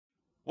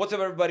What's up,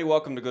 everybody?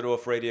 Welcome to Good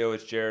Wolf Radio.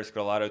 It's Jared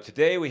Scarlato.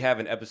 Today we have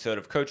an episode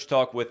of Coach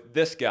Talk with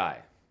this guy.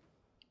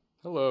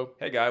 Hello.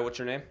 Hey, guy. What's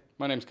your name?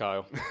 My name's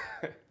Kyle.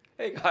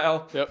 Hey,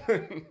 Kyle. Yep.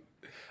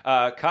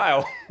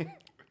 Kyle.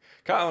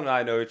 Kyle and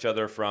I know each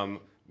other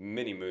from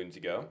many moons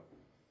ago.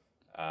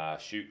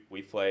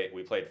 We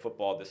played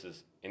football. This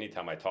is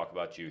anytime I talk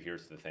about you.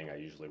 Here's the thing I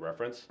usually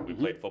reference. We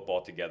played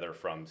football together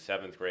from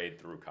 7th grade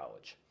through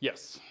college.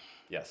 Yes.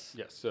 Yes.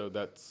 Yes. So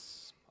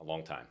that's A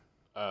long time.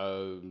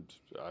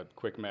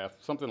 quick math,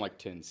 something like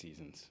 10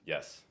 seasons.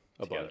 Yes.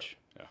 A Together. bunch.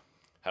 Yeah.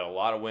 Had a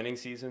lot of winning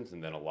seasons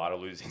and then a lot of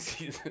losing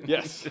seasons.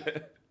 Yes.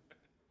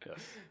 Yes.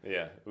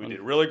 Yeah. We did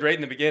really great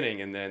in the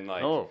beginning and then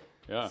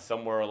Yeah.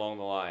 somewhere along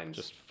the line.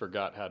 Just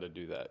forgot how to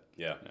do that.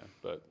 Yeah. Yeah.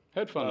 But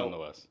had fun Well,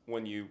 nonetheless.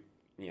 When you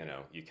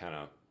kind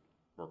of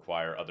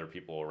require other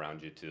people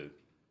around you to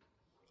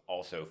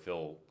also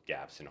fill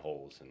gaps and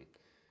holes, and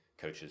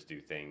coaches do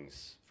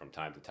things from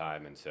time to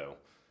time, and so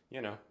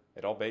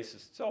it's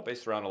all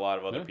based around a lot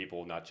of other Yeah.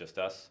 people, not just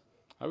us.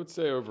 I would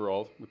say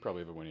overall, we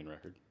probably have a winning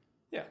record.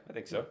 Yeah, I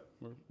think so.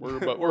 We're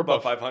We're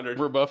above 500.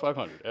 We're above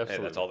 500. Absolutely.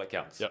 Hey, that's all that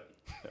counts. Yep.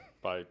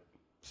 By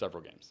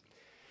several games.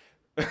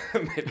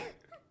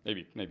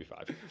 Maybe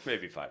 5.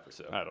 Maybe 5 or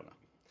so. I don't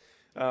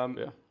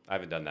know. Yeah. I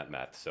haven't done that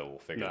math, so we'll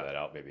figure No. that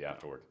out maybe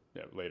afterward.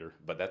 Yeah. Later.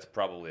 But that's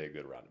probably a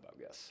good roundabout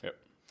guess. Yep.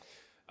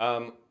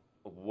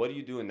 What are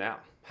you doing now?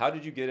 How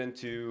did you get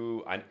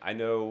into? I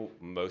know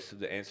most of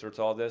the answer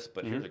to all this,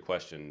 but here's a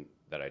question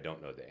that I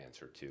don't know the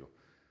answer to.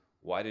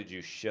 Why did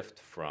you shift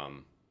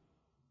from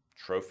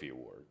trophy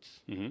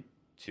awards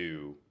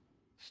to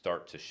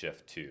start to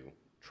shift to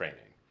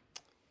training?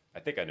 I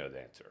think I know the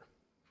answer.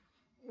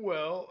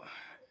 Well,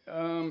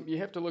 you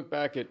have to look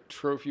back at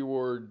trophy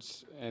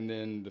awards and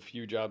then the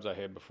few jobs I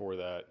had before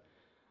that.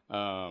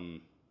 I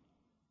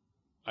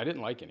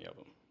didn't like any of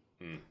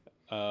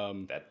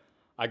them. That's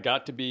I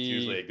got to be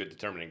usually a good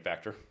determining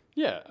factor.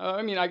 Yeah,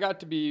 I got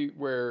to be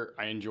where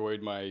I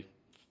enjoyed my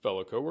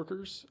fellow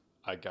coworkers.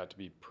 I got to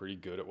be pretty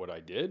good at what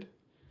I did.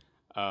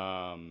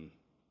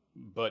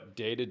 But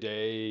day to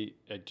day,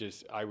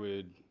 I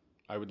would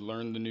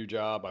learn the new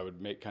job. I would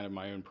make kind of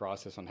my own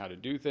process on how to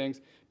do things,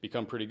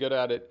 become pretty good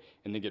at it,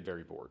 and then get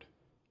very bored.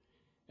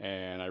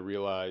 And I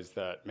realized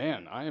that,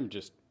 man, I am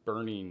just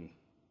burning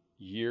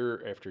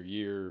year after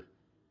year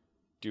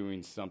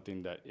doing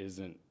something that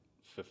isn't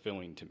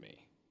fulfilling to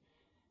me.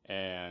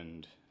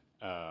 And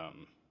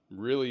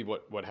really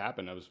what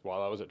happened was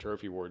while I was at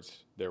Trophy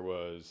Awards, there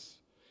was,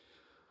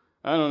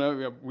 I don't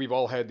know, we've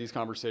all had these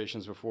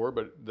conversations before,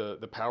 but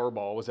the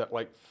Powerball was at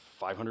like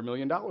 $500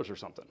 million or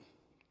something.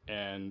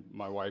 And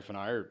my wife and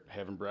I are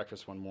having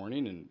breakfast one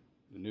morning and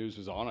the news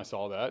was on. I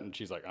saw that and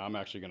she's like, I'm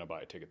actually going to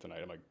buy a ticket tonight.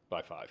 I'm like,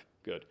 buy 5.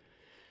 Good.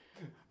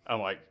 I'm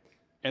like,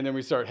 and then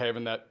we start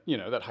having that,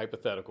 that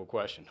hypothetical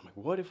question. I'm like,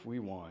 what if we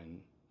won?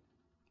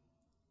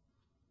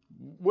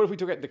 What if we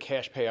took out the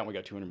cash payout and we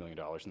got $200 million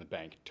in the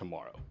bank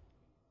tomorrow?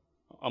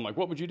 I'm like,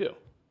 what would you do?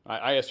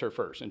 I asked her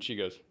first, and she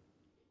goes,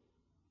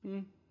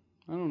 I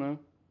don't know.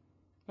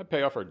 I'd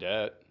pay off our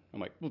debt.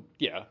 I'm like, well,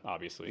 yeah,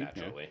 obviously.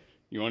 Naturally.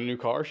 You want a new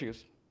car? She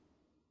goes,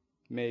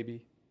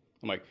 maybe.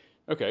 I'm like,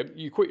 okay,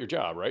 you quit your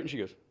job, right? And she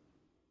goes,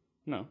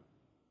 no.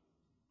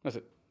 I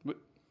said, what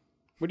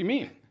do you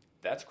mean?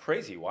 That's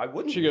crazy. Why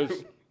wouldn't She you?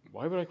 goes,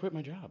 why would I quit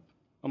my job?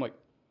 I'm like,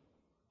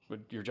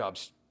 but your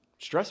job's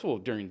stressful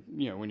during,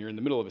 when you're in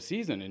the middle of a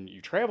season and you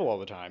travel all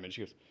the time. And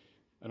she goes,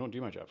 I don't do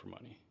my job for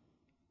money.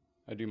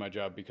 I do my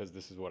job because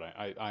this is what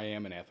I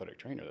am an athletic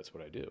trainer. That's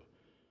what I do.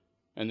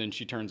 And then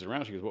she turns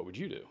around. She goes, what would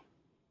you do?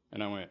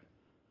 And I went,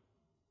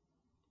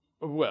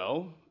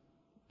 well,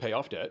 pay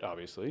off debt,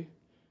 obviously.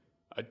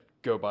 I'd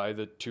go buy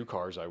the 2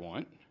 cars I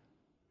want.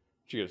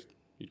 She goes,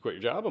 you'd quit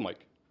your job? I'm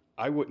like,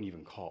 I wouldn't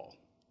even call.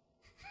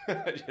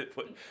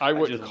 I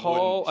wouldn't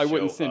call. I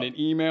wouldn't send an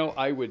email.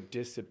 I would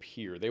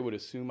disappear. They would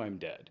assume I'm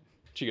dead.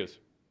 She goes,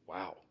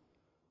 wow.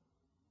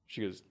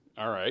 She goes,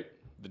 all right,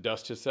 the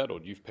dust has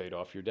settled. You've paid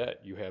off your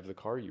debt. You have the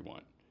car you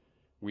want.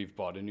 We've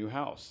bought a new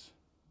house.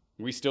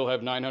 We still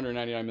have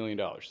 $999 million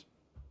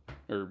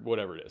or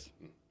whatever it is.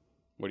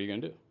 What are you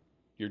going to do?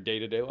 Your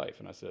day-to-day life.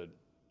 And I said,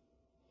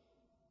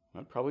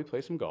 I'd probably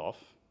play some golf.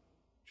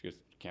 She goes,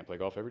 can't play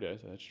golf every day. I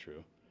said, that's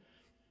true.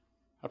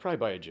 I'd probably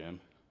buy a gym.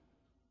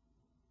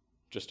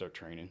 Just start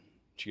training.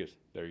 She goes,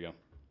 there you go.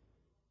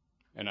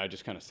 And I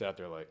just kind of sat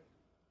there like,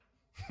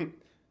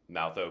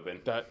 mouth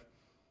open.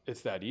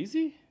 It's that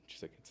easy?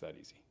 She's like, it's that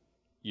easy.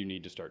 You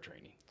need to start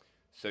training.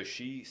 So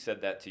she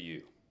said that to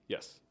you?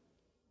 Yes.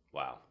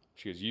 Wow.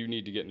 She goes, you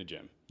need to get in a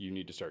gym. You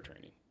need to start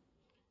training.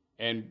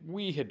 And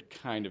we had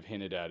kind of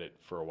hinted at it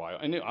for a while.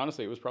 And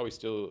honestly, it was probably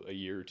still a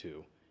year or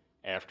two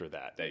after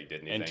that. That you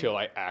did anything? Until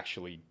I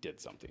actually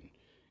did something.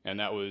 And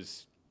that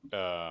was,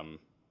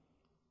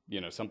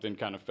 something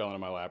kind of fell into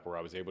my lap where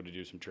I was able to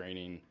do some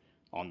training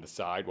on the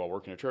side while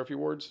working at Trophy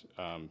Awards.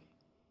 And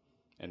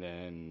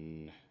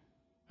then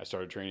I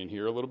started training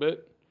here a little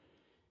bit.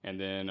 And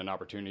then an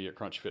opportunity at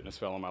Crunch Fitness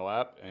fell in my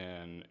lap,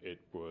 and it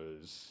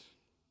was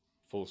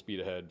full speed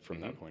ahead from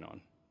that point on.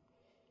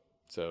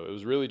 So it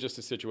was really just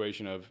a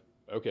situation of,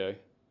 okay,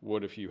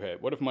 what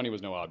if money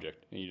was no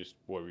object and you just,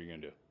 what were you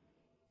going to do?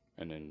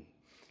 And then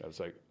I was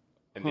like,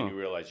 And then you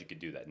realize you could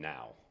do that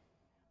now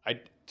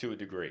to a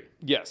degree.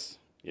 Yes.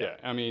 Yeah. Yeah.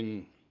 I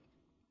mean,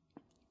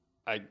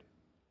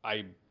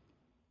 I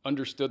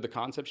understood the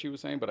concept she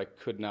was saying, but I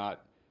could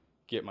not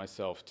get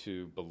myself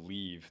to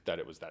believe that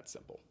it was that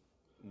simple.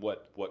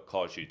 What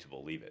caused you to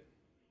believe it?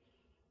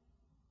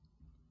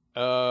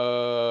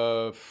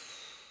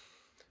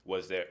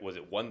 Was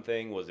it one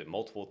thing? Was it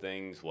multiple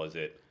things? Was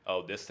it,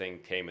 oh, this thing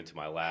came into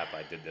my lap,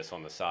 I did this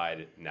on the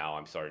side, now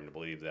I'm starting to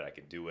believe that I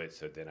could do it,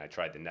 so then I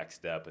tried the next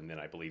step, and then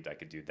I believed I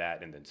could do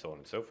that, and then so on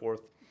and so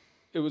forth?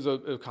 It was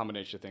a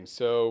combination of things.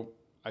 So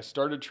I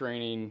started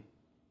training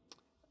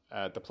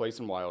at the place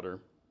in Wilder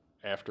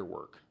after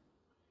work.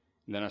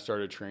 And then I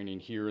started training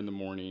here in the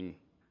morning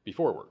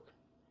before work.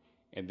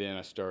 And then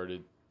I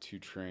started to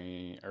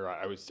train, or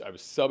I was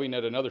subbing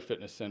at another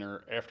fitness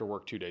center after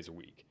work 2 days a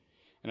week.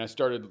 And I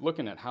started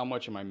looking at how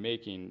much am I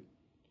making,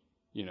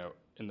 you know,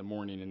 in the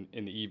morning and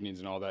in the evenings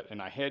and all that.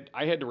 And I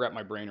had to wrap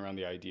my brain around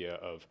the idea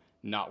of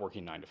not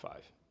working 9 to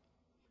 5.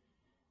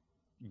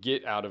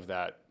 Get out of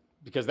that,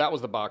 because that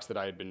was the box that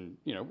I had been,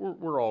 you know,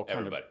 we're all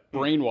kind of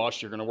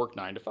brainwashed. You're going to work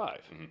 9 to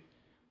 5.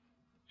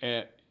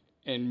 Mm-hmm.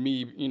 And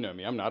me, you know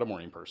me, I'm not a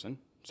morning person.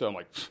 So I'm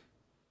like,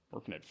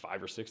 working at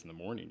 5 or 6 in the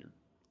morning,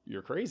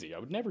 you're crazy. I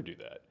would never do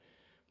that.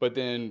 But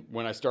then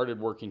when I started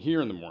working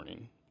here in the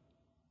morning,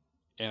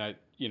 and I,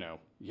 you know,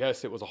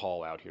 yes, it was a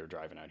haul out here,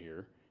 driving out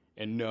here.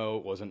 And no,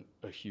 it wasn't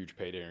a huge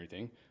payday or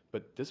anything,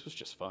 but this was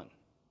just fun.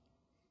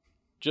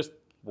 Just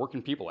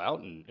working people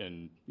out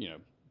and you know,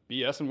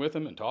 BSing with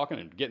them and talking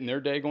and getting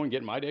their day going,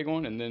 getting my day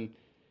going. And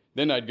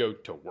then I'd go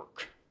to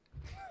work.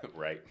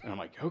 Right. And I'm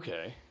like,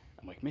 okay.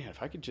 I'm like, man,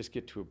 if I could just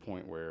get to a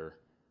point where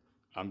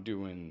I'm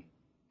doing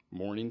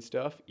morning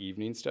stuff,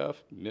 evening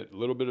stuff, a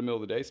little bit of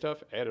middle of the day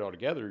stuff, add it all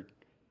together,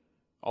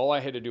 all I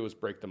had to do was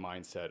break the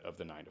mindset of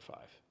the 9 to 5.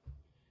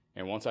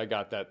 And once I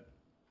got that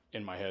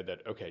in my head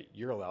that, okay,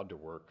 you're allowed to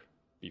work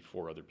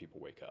before other people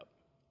wake up.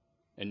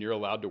 And you're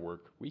allowed to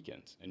work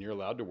weekends. And you're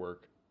allowed to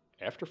work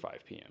after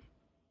 5 p.m.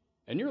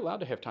 And you're allowed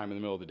to have time in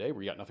the middle of the day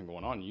where you got nothing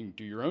going on and you can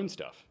do your own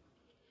stuff.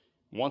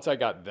 Once I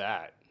got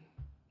that,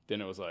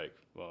 then it was like,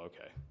 well,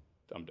 okay,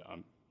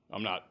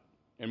 I'm not.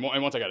 And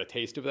once I got a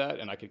taste of that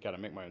and I could kind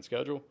of make my own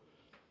schedule,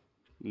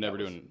 never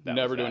doing 9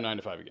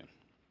 to 5 again.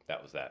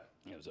 That was that.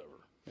 It was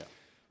over. Yeah.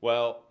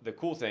 Well, the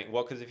cool thing,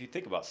 because if you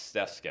think about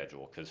Steph's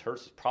schedule, because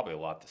hers is probably a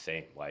lot the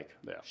same. Like,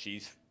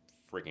 she's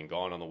freaking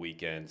gone on the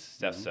weekends.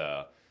 Steph's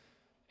a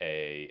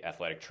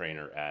athletic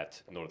trainer at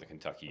Northern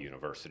Kentucky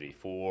University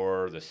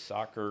for the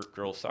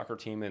girls soccer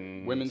team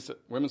and women's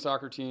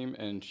soccer team,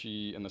 and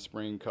she in the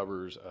spring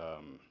covers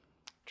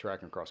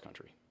track and cross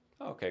country.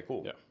 Oh, okay,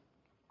 cool. Yeah.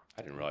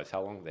 I didn't realize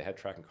how long they had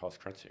track and cross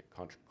country.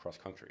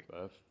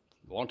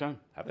 A long time.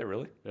 Have they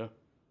really? Yeah.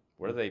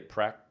 Where do they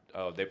practice?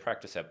 Oh, they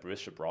practice at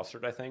Bishop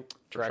Brossard, I think.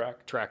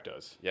 Track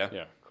does. Yeah.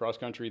 Yeah. Cross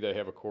country, they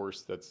have a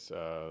course that's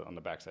on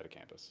the backside of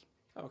campus.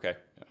 Okay.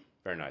 Yeah.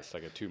 Very nice. It's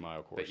like a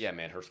 2-mile course. But yeah,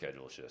 man, her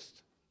schedule is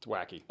just it's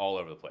wacky. All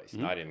over the place.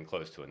 Not even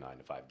close to a 9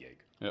 to 5 gig.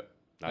 Yep.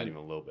 Not even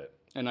a little bit.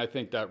 And I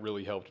think that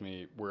really helped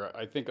me. Where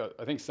I think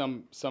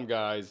some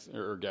guys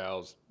or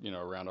gals, you know,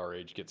 around our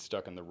age get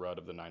stuck in the rut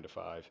of the 9 to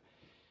 5.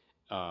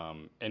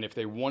 And if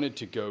they wanted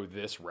to go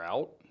this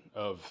route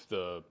of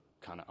the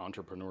kind of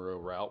entrepreneurial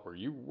route where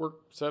you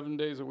work 7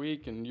 days a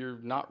week and you're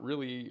not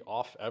really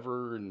off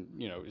ever, and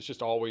you know it's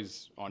just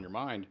always on your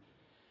mind,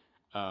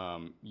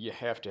 you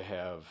have to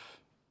have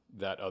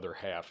that other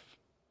half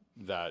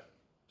that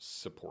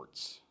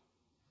supports,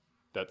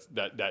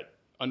 that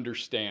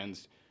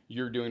understands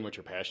you're doing what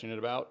you're passionate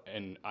about.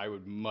 And I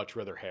would much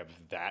rather have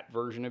that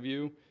version of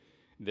you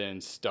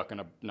than stuck in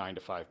a 9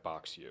 to 5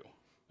 box you.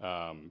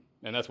 And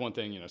that's one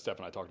thing, you know, Steph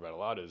and I talked about a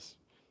lot is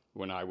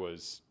when I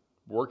was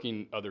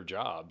working other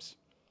jobs,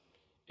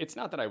 it's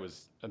not that I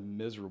was a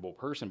miserable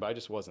person, but I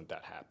just wasn't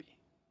that happy.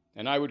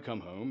 And I would come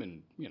home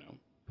and, you know,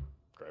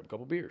 grab a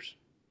couple beers.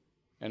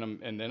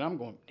 And then I'm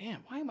going, man,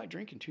 why am I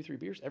drinking 2-3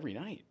 beers every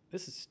night?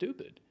 This is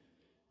stupid.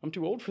 I'm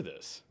too old for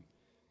this.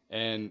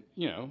 And,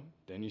 you know,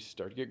 then you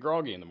start to get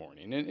groggy in the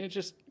morning and it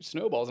just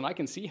snowballs. And I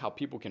can see how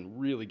people can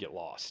really get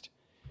lost.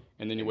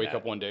 And then you wake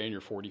up one day and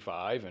you're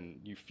 45 and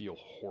you feel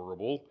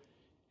horrible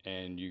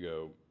and you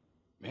go,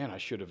 man, I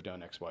should have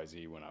done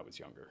XYZ when I was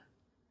younger.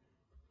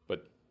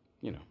 But,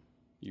 you know.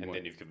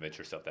 Then you've convinced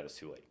yourself that it's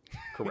too late.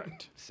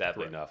 Correct.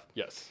 Sadly enough.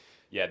 Yes.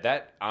 Yeah,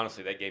 that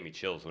gave me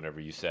chills whenever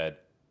you said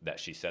that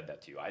she said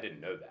that to you. I didn't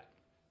know that.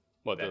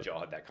 That y'all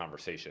had that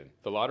conversation.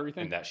 The lottery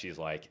thing? And that she's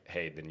like,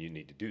 hey, then you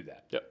need to do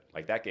that. Yep.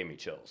 Like, that gave me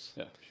chills.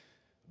 Yeah.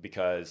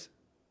 Because,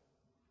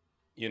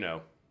 you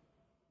know,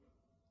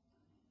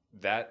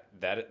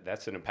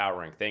 that's an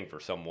empowering thing for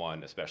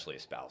someone, especially a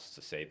spouse,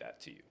 to say that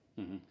to you.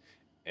 Mm-hmm.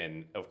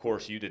 And of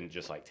course, you didn't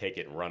just like take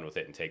it and run with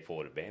it and take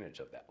full advantage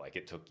of that. Like,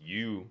 it took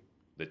you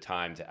the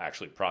time to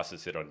actually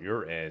process it on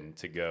your end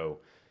to go,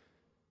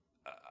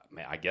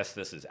 man, I guess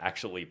this is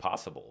actually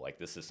possible. Like,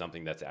 this is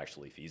something that's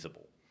actually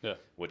feasible. Yeah.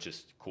 Which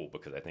is cool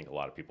because I think a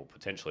lot of people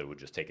potentially would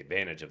just take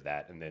advantage of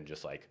that and then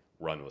just like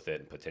run with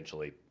it and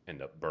potentially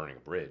end up burning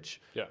a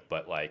bridge. Yeah.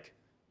 But like,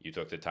 you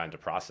took the time to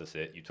process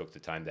it. You took the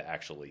time to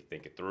actually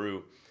think it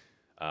through.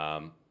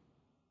 And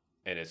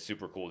it's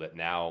super cool that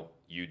now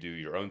you do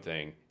your own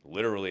thing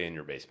literally in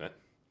your basement.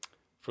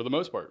 For the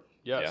most part,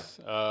 yes.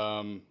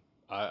 Yeah.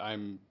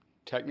 I'm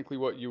technically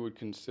what you would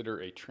consider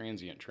a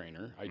transient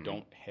trainer. I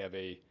don't have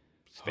a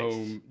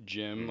home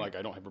gym. Like,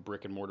 I don't have a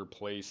brick and mortar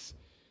place.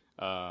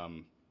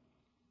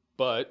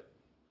 But,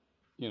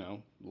 you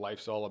know,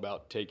 life's all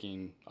about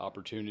taking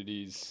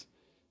opportunities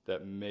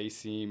that may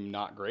seem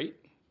not great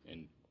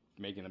and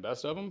making the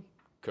best of them.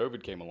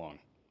 COVID came along.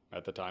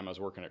 At the time, I was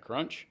working at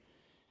Crunch,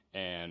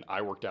 and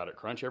I worked out at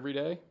Crunch every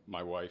day.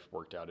 My wife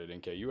worked out at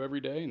NKU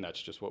every day, and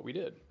that's just what we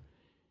did.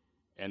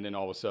 And then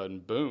all of a sudden,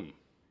 boom,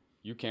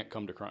 you can't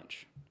come to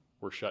Crunch.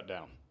 We're shut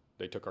down.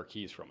 They took our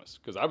keys from us.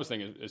 Because I was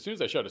thinking, as soon as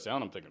they shut us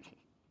down, I'm thinking,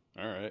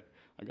 all right,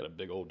 I got a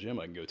big old gym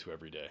I can go to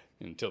every day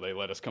until they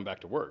let us come back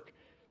to work.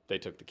 They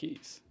took the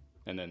keys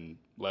and then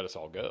let us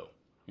all go,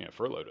 you know,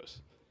 furloughed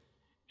us.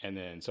 And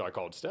then, so I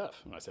called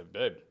Steph and I said,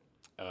 babe,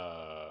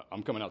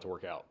 I'm coming out to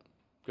work out.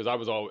 Because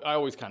I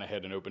always kind of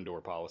had an open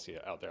door policy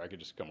out there. I could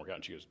just come work out.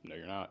 And she goes, no,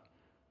 you're not.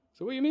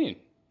 So what do you mean?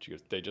 She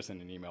goes, they just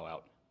sent an email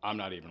out. I'm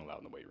not even allowed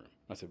in the weight room.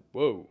 I said,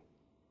 whoa.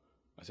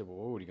 I said, well,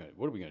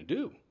 what are we going to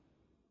do?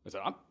 I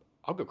said,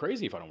 I'll go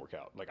crazy if I don't work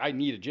out. Like, I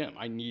need a gym.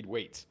 I need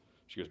weights.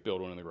 She goes,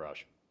 build one in the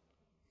garage.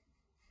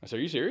 I said,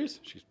 are you serious?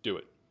 She goes, do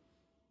it.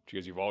 She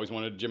goes, you've always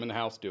wanted a gym in the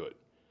house, do it.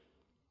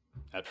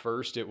 At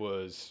first, it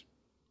was,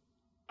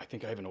 I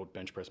think I have an old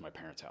bench press in my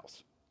parents'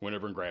 house. Went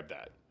over and grabbed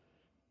that.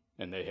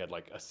 And they had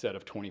like a set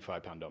of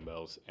 25-pound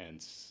dumbbells,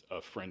 and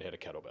a friend had a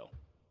kettlebell.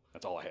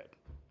 That's all I had.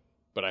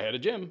 But I had a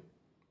gym.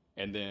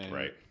 And then,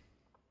 Right.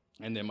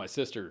 And then my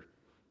sister,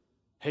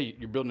 hey,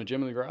 you're building a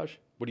gym in the garage?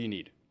 What do you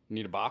need? You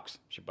need a box?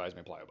 She buys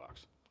me a plyo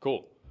box.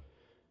 Cool.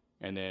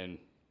 And then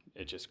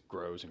it just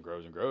grows and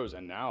grows and grows.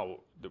 And now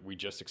that we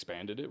just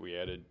expanded it, we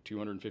added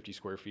 250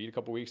 square feet a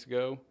couple weeks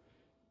ago.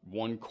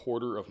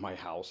 1/4 of my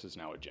house is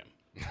now a gym.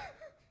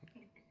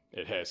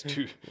 It has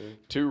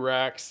two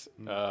racks,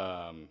 you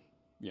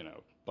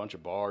know, bunch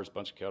of bars,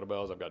 bunch of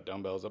kettlebells. I've got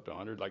dumbbells up to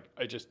 100. Like,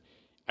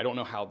 I don't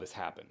know how this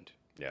happened.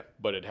 Yeah.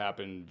 But it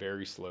happened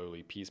very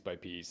slowly, piece by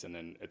piece. And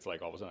then it's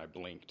like all of a sudden I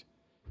blinked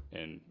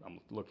and I'm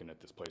looking at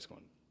this place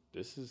going,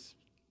 this is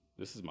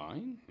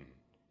mine?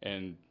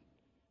 And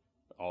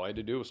all I had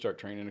to do was start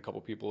training a couple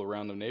people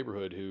around the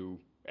neighborhood who,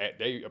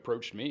 they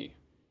approached me,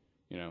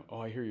 you know,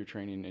 oh, I hear you're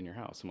training in your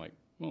house. I'm like,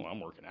 well, I'm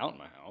working out in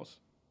my house.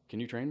 Can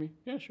you train me?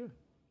 Yeah, sure.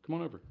 Come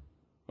on over.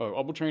 Oh,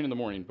 I'll train in the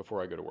morning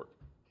before I go to work.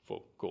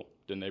 Full, cool.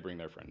 Then they bring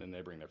their friend, and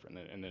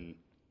then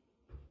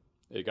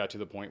it got to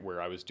the point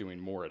where I was doing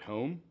more at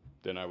home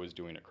than I was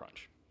doing at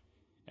Crunch.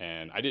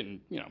 And I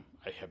didn't, you know,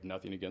 I have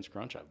nothing against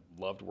Crunch. I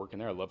loved working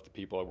there. I loved the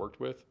people I worked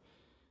with.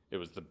 It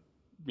was the,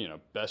 you know,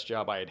 best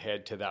job I had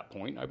had to that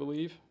point, I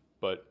believe.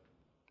 But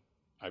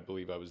I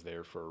believe I was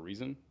there for a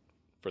reason.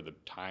 For the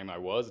time I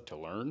was to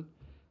learn.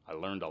 I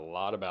learned a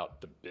lot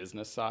about the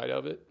business side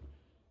of it,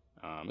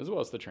 as well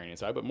as the training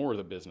side, but more of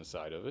the business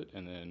side of it.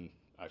 And then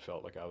I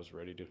felt like I was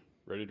ready to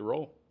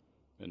roll.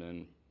 And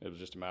then it was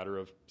just a matter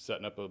of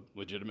setting up a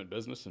legitimate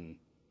business and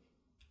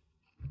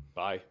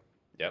bye.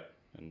 Yep.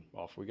 And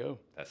off we go.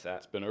 That's that.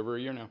 It's been over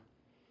a year now.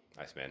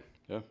 Nice, man.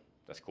 Yeah.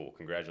 That's cool.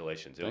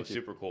 Congratulations. It Thank was you.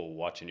 super cool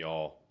watching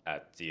y'all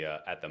at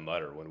the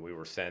Mutter when we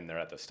were sitting there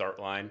at the start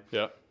line.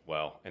 Yeah.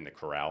 Well, in the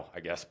corral, I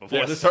guess, before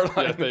Yeah, the start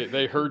line. yeah,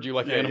 they herd you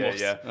like animals.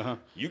 Yeah. Uh-huh.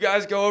 You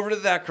guys go over to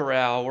that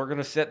corral. We're going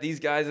to set these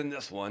guys in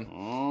this one.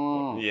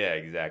 Oh. Yeah,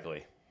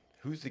 exactly.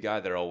 Who's the guy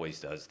that always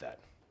does that?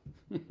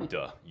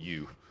 Duh,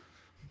 you.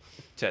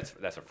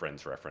 That's a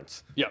Friends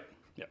reference. Yep.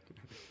 Yep.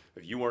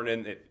 If you weren't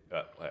in it,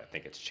 I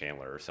think it's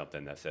Chandler or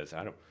something that says,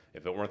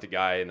 if it weren't the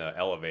guy in the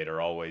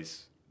elevator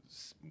always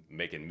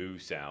making moo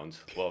sounds.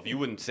 Well, if you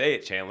wouldn't say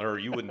it, Chandler, or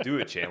you wouldn't do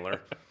it,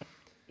 Chandler.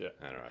 Yeah.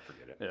 I don't know. I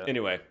forget it. Yeah.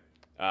 Anyway,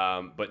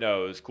 but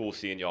no, it was cool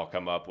seeing y'all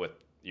come up with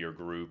your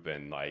group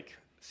and like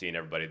seeing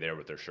everybody there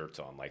with their shirts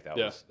on. Like that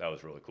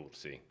was really cool to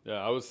see.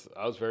 Yeah, I was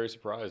very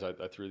surprised.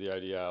 I threw the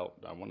idea out,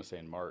 I want to say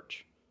in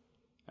March,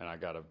 and I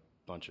got a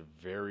bunch of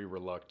very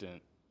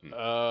reluctant.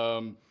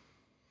 I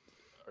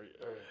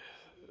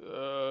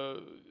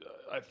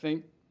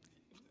think,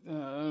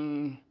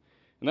 and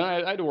then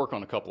I had to work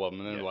on a couple of them,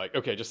 and then they're like,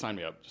 okay, just sign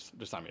me up.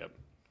 Just sign me up.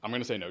 I'm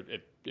going to say no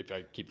if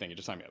I keep thinking,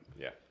 just sign me up.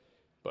 Yeah.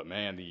 But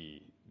man,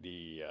 the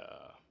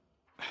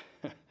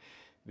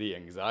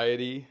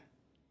anxiety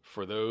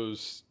for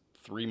those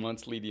 3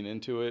 months leading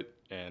into it,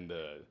 and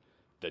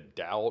the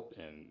doubt,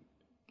 and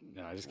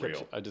I just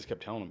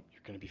kept telling them,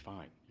 you're going to be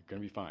fine. You're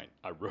going to be fine.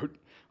 I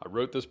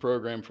wrote this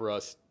program for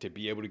us to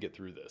be able to get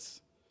through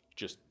this.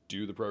 Just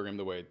do the program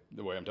the way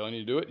I'm telling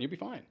you to do it, and you'll be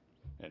fine.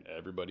 And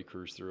everybody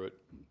cruised through it.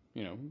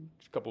 You know,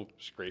 a couple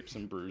scrapes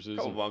and bruises.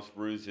 Couple bumps,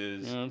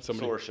 bruises,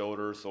 sore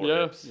shoulders, sore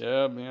hips.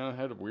 Yeah. I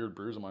had a weird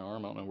bruise on my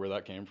arm. I don't know where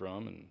that came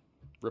from, and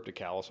ripped a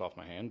callus off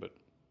my hand. But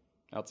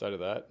outside of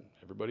that,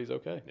 everybody's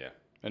okay. Yeah.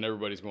 and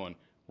everybody's going,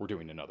 we're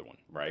doing another one.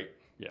 Right?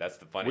 Yeah. That's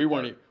the funny We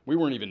part.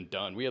 weren't even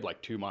done. We had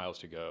like 2 miles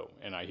to go,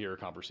 and I hear a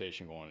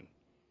conversation going,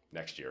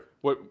 Next year.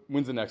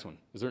 when's the next one?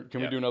 Can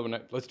we do another one?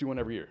 Let's do one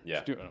every year.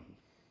 Yeah.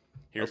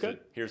 Let's do,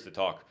 Here's the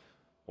talk.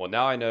 Well,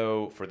 now I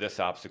know for this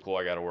obstacle,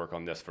 I got to work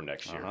on this for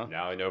next year. Uh-huh.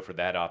 Now I know for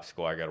that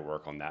obstacle, I got to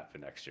work on that for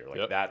next year. Like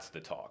Yep. that's the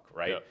talk,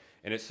 right? Yep.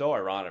 And it's so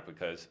ironic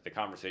because the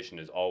conversation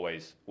is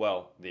always,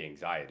 well, the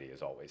anxiety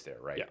is always there,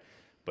 right? Yeah.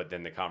 But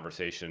then the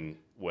conversation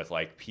with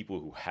like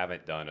people who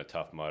haven't done a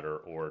Tough Mudder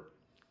or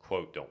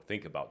quote don't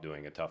think about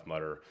doing a Tough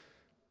Mudder,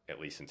 at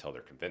least until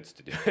they're convinced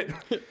to do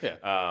it,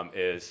 Yeah.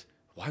 is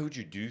why would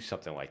you do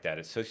something like that?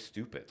 It's so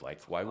stupid.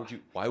 Like why would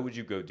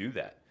you go do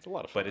that? It's a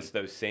lot of fun. But it's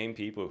those same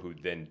people who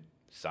then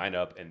sign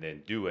up and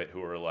then do it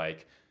who are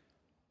like,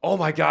 oh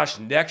my gosh,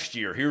 next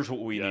year, here's what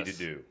we need to Yes.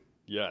 do.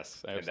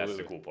 Yes, absolutely. And that's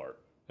the cool part.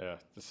 Yeah.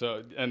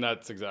 So, and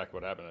that's exactly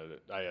what happened.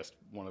 I asked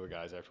one of the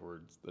guys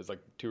afterwards. It's like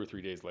 2 or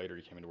 3 days later,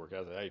 he came into work. I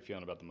was like, "How you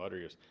feeling about the Mudder?"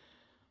 He goes,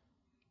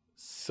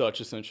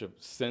 "Such a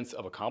sense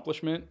of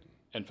accomplishment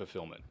and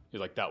fulfillment." He's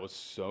like, "That was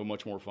so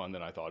much more fun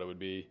than I thought it would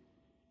be."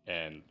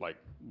 And like,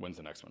 when's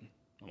the next one?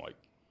 I'm like,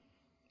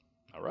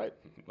 "All right,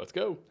 let's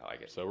go." I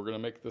like it. So we're gonna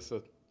make this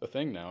a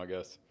thing now, I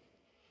guess.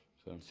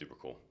 So Super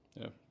cool.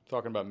 yeah,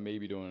 talking about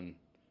maybe doing.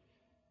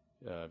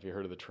 Have you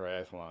heard of the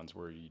triathlons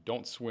where you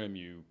don't swim,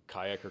 you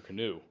kayak or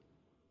canoe,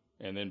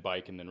 and then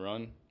bike and then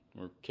run?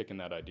 We're kicking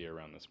that idea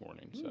around this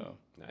morning, so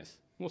Nice.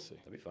 we'll see.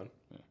 That'd be fun.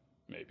 Yeah,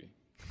 maybe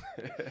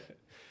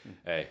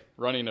Hey,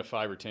 running a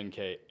 5 or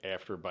 10K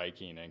after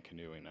biking and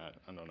canoeing.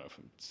 I don't know if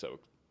I'm so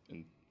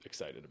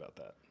excited about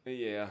that.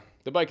 yeah,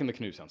 The bike and the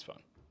canoe sounds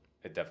fun.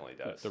 it definitely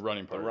does. The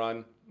running part. The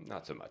run,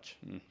 not so much.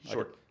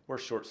 We're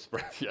short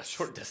spread. Yes.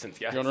 Short distance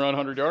guys. You want to run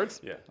 100 yards?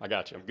 Yeah. I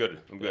got you. I'm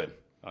good. I'm good.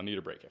 I'll need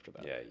a break after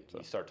that. Yeah,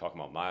 you start talking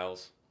about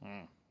miles,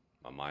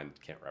 my mind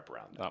can't wrap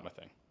around that. Not my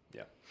thing.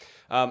 Yeah.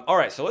 All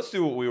right, so let's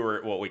do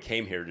what we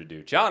came here to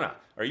do. Jana,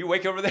 are you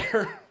awake over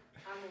there?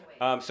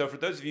 I'm awake. So for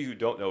those of you who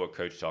don't know what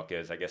Coach Talk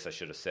is, I guess I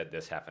should have said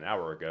this half an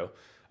hour ago.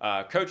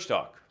 Coach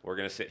Talk, we're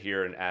going to sit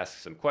here and ask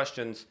some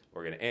questions.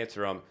 We're going to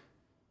answer them,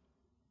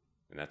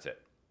 and that's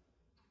it.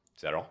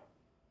 Is that all?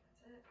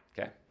 That's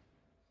it. Okay.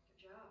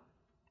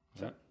 Good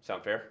job.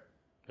 Sound fair?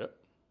 Yep.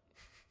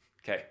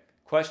 Okay.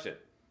 Question,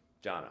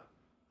 Jana.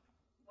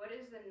 What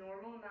is the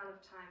normal amount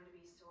of time to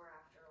be sore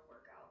after a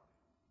workout?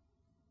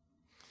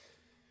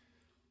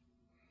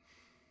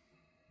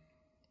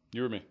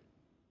 You or me?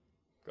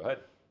 Go ahead.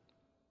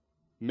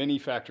 Many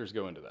factors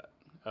go into that.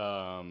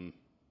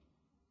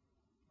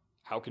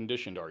 How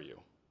conditioned are you?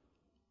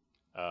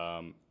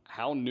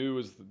 How new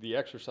is the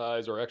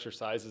exercise or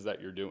exercises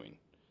that you're doing?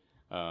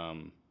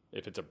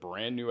 If it's a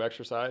brand new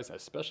exercise,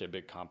 especially a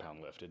big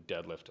compound lift, a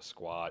deadlift, a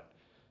squat,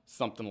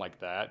 something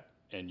like that,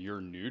 and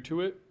you're new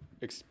to it,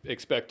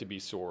 expect to be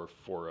sore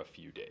for a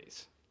few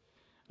days.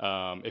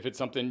 If it's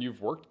something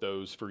you've worked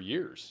those for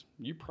years,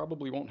 you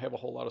probably won't have a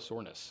whole lot of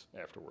soreness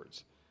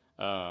afterwards.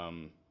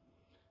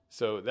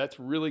 So that's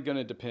really going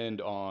to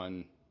depend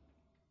on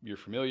your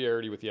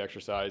familiarity with the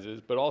exercises,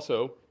 but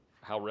also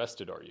how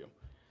rested are you?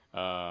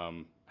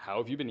 How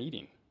have you been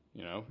eating?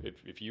 You know,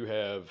 if you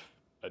have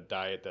a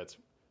diet that's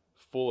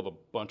full of a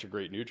bunch of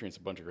great nutrients,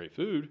 a bunch of great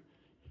food,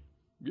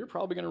 you're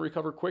probably going to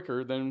recover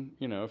quicker than,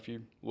 if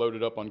you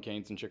loaded up on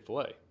Cane's and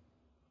Chick-fil-A.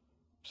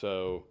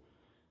 So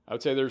I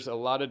would say there's a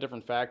lot of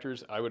different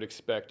factors. I would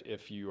expect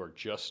if you are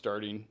just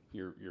starting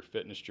your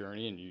fitness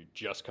journey and you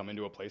just come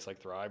into a place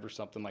like Thrive or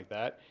something like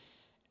that,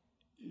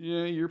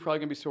 yeah, you're probably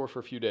going to be sore for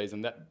a few days.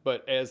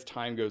 But as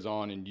time goes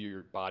on and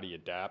your body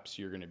adapts,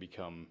 you're going to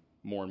become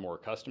more and more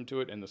accustomed to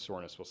it, and the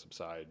soreness will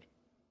subside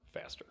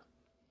faster.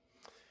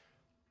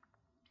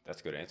 That's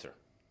a good answer.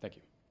 Thank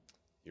you.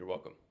 You're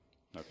welcome.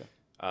 Okay.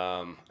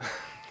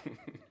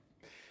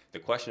 The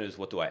question is,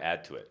 what do I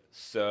add to it?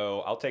 So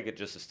I'll take it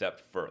just a step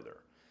further.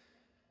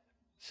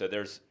 So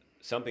there's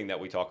something that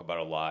we talk about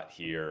a lot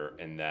here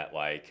in that,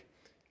 like,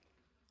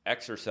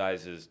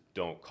 exercises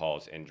don't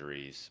cause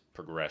injuries,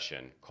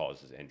 progression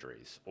causes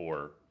injuries,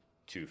 or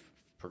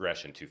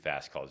progression too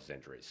fast causes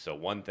injuries. So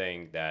one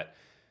thing that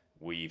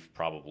we've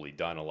probably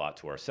done a lot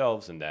to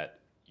ourselves and that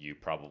you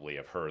probably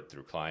have heard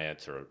through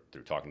clients or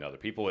through talking to other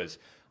people is,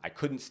 I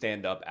couldn't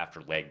stand up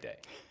after leg day.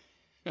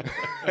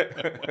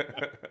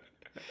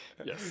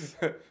 Yes.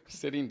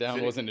 Sitting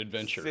down was an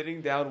adventure.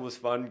 Sitting down was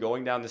fun.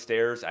 Going down the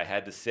stairs, I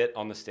had to sit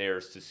on the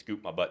stairs to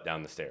scoop my butt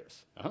down the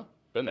stairs. Uh-huh.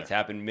 Been there. That's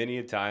happened many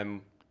a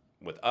time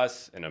with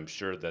us, and I'm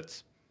sure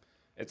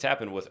it's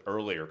happened with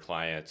earlier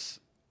clients.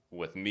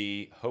 With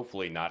me,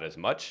 hopefully not as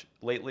much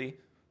lately.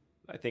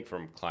 I think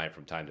from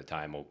time to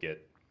time, we'll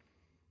get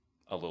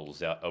a little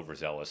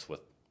overzealous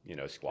with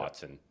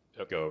squats and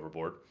go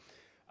overboard.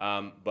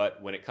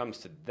 But when it comes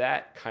to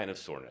that kind of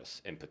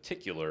soreness in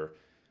particular,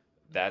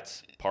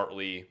 that's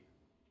partly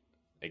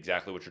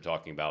exactly what you're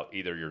talking about.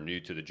 Either you're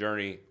new to the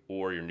journey,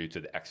 or you're new to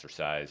the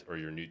exercise, or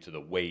you're new to the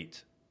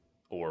weight,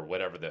 or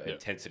whatever the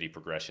intensity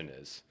progression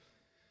is.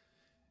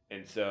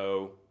 And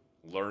so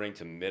learning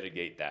to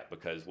mitigate that,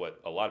 because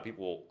what a lot of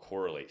people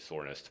correlate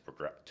soreness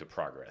to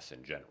progress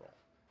in general.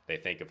 They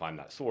think if I'm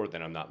not sore,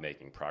 then I'm not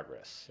making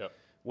progress. Yep.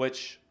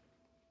 Which,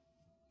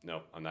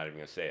 no, I'm not even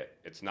going to say it.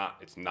 It's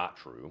not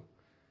true.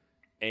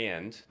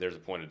 And there's a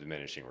point of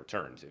diminishing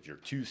returns. If you're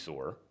too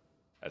sore,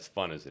 as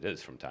fun as it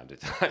is from time to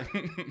time,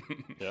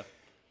 Yeah.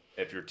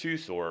 if you're too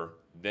sore,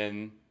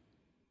 then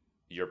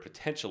you're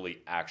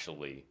potentially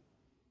actually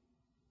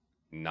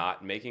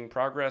not making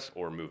progress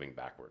or moving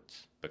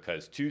backwards,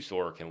 because too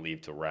sore can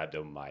lead to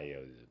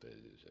rhabdomyolysis.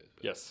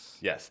 Yes.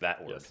 Yes,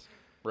 that word. Yes.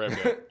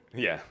 Rhabdo.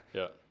 Yeah.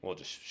 Yeah. We'll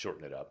just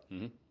shorten it up.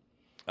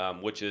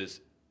 Mm-hmm. Which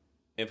is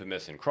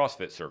infamous in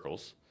CrossFit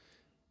circles,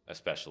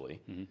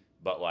 especially. Mm-hmm.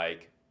 But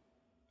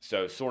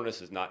so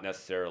soreness is not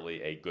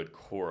necessarily a good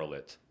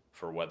correlate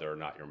for whether or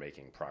not you're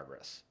making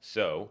progress.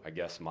 So I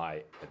guess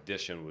my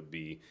addition would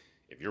be,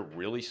 if you're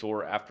really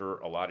sore after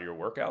a lot of your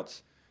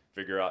workouts,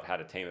 figure out how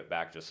to tame it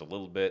back just a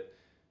little bit.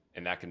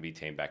 And that can be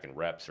tamed back in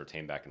reps, or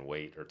tamed back in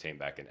weight, or tamed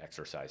back in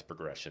exercise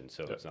progression.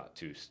 So it's not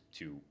too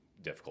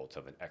difficult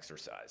of an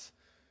exercise.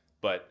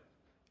 But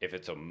if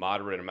it's a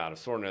moderate amount of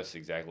soreness,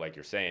 exactly like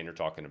you're saying, you're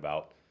talking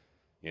about,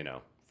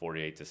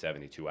 48 to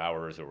 72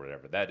 hours or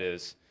whatever that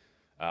is.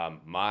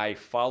 My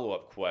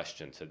follow-up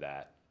question to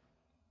that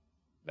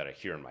I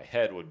hear in my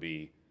head would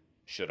be,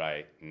 should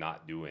I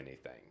not do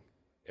anything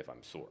if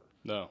I'm sore?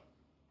 No.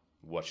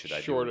 What should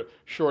I do?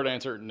 Short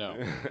answer, no.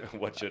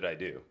 What should I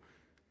do?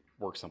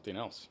 Work something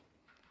else.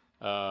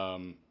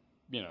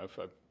 If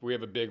we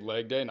have a big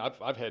leg day, and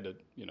I've had to,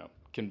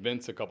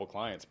 convince a couple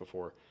clients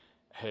before,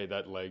 hey,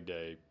 that leg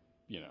day,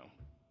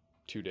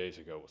 2 days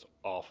ago was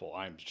awful.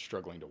 I'm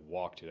struggling to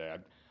walk today.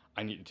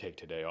 I need to take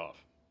today off.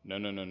 No.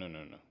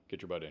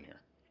 Get your butt in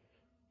here.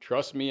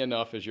 Trust me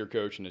enough as your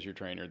coach and as your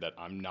trainer that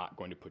I'm not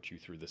going to put you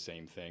through the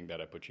same thing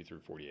that I put you through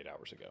 48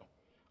 hours ago.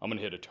 I'm going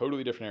to hit a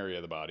totally different area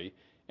of the body,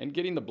 and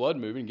getting the blood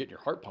moving, getting your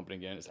heart pumping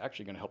again is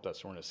actually going to help that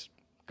soreness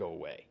go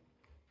away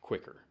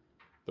quicker.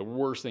 The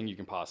worst thing you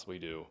can possibly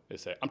do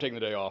is say, I'm taking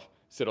the day off,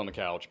 sit on the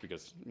couch,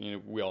 because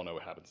we all know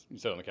what happens. You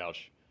sit on the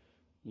couch,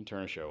 you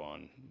turn a show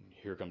on,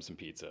 here comes some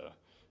pizza.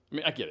 I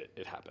mean, I get it.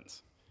 It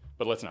happens.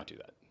 But let's not do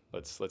that.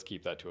 Let's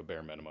keep that to a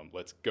bare minimum.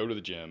 Let's go to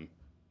the gym,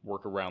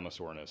 work around the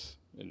soreness,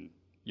 and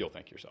you'll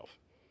thank yourself.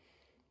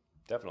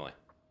 Definitely.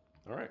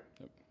 All right.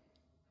 Yep.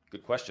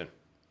 Good question.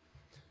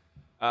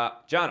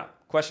 Jana,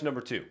 question number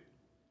 2.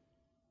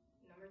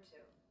 Number 2.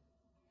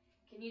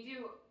 Can you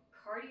do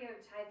cardio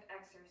type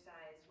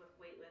exercise with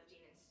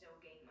weightlifting and still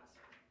gain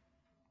muscle?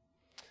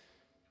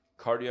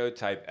 Cardio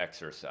type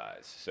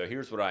exercise. So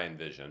here's what I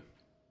envision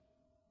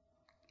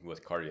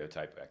with cardio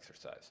type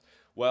exercise.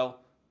 Well,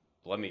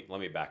 let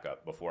me back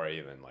up before I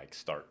even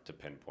start to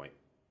pinpoint,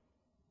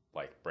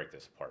 break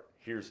this apart.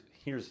 Here's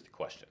the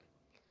question.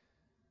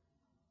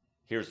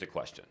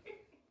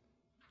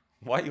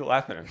 Why are you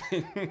laughing at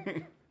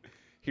me?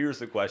 Here's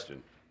the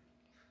question.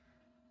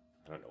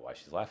 I don't know why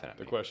she's laughing at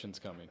me. The question's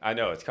coming. I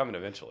know, it's coming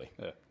eventually.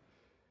 Yeah.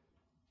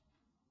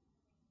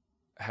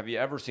 Have you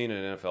ever seen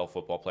an NFL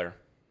football player?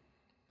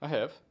 I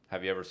have.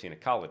 Have you ever seen a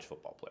college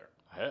football player?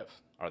 I have.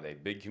 Are they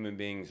big human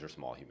beings or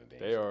small human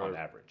beings on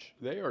average?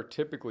 They are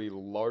typically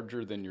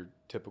larger than your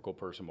typical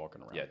person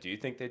walking around. Yeah. Do you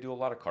think they do a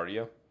lot of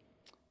cardio?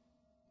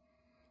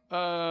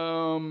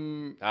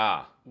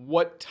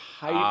 What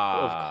type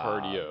of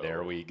cardio?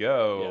 There we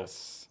go.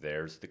 Yes.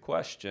 There's the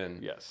question.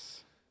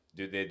 Yes.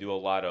 Do they do a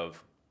lot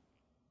of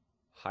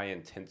high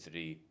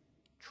intensity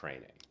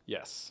training?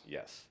 Yes.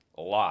 Yes.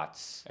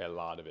 Lots. A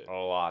lot of it.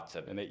 Lots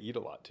of it. And they eat a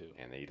lot too.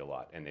 And they eat a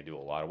lot. And they do a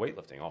lot of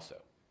weightlifting also.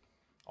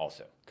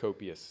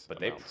 Copious But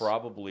amounts. they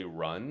probably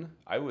run,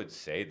 I would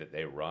say that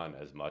they run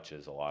as much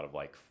as a lot of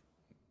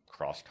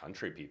cross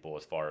country people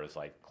as far as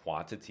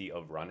quantity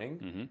of running.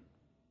 Mm-hmm.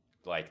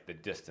 The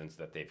distance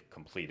that they've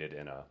completed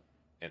in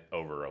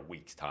over a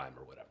week's time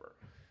or whatever.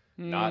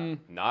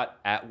 Not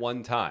at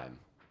one time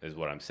is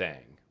what I'm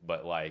saying,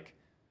 but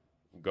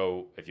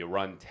if you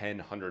run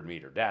 10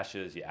 100-meter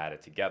dashes, you add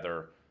it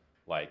together,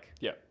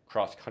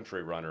 cross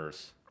country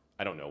runners,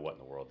 I don't know what in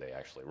the world they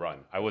actually run.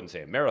 I wouldn't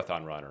say a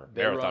marathon runner.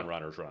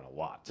 Runners run a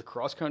lot. The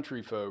cross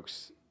country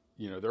folks,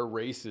 their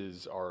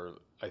races are,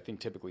 I think,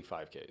 typically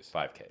 5Ks.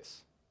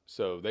 5Ks.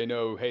 So they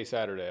know, hey,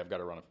 Saturday I've got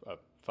to run a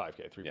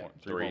 5K, 3.1.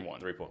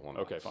 3.1.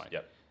 Okay, fine.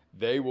 Yep.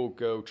 They will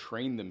go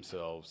train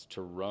themselves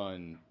to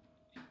run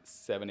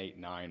 7, 8,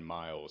 9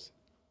 miles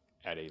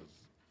at a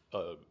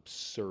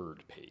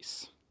absurd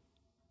pace.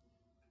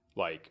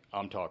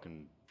 I'm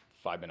talking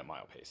 5-minute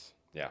mile pace.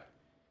 Yeah.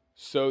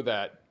 So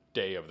that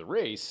day of the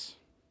race,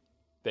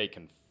 they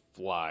can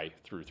fly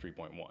through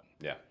 3.1.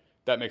 Yeah.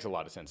 That makes a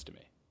lot of sense to me.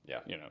 Yeah.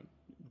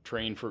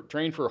 Train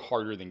for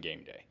harder than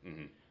game day.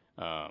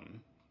 Mm-hmm.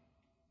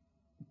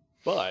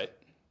 But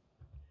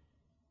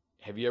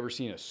have you ever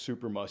seen a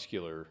super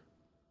muscular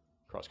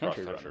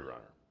cross-country runner?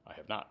 I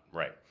have not.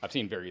 Right. I've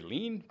seen very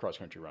lean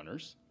cross-country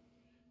runners.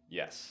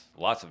 Yes.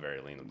 Lots of very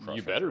lean cross-country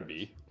You better runners.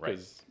 be. Right.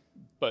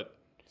 But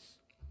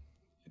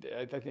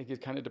I think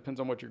it kind of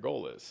depends on what your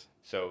goal is.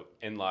 So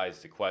in lies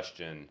the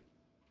question,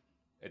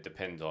 it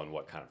depends on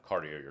what kind of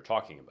cardio you're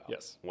talking about.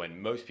 Yes.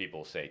 When most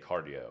people say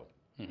cardio,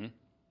 Mm-hmm.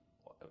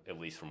 at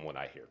least from when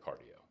I hear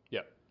cardio,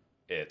 Yeah.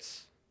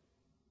 it's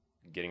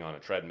getting on a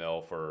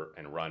treadmill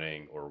and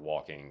running or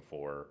walking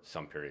for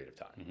some period of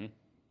time. Mm-hmm.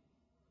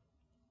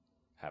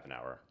 Half an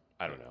hour,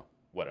 I don't know,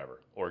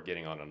 whatever. Or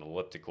getting on an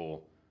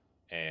elliptical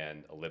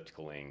and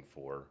ellipticaling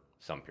for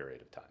some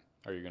period of time.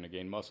 Are you going to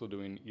gain muscle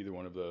doing either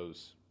one of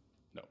those?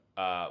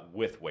 No.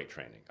 With weight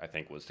training, I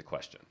think was the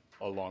question.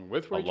 Along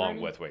with weight training?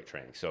 Along with weight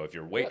training. So if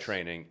you're weight Yes.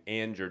 training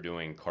and you're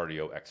doing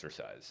cardio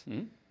exercise,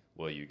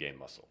 will you gain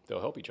muscle? They'll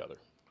help each other.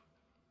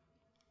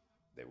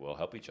 They will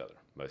help each other,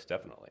 most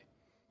definitely.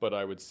 But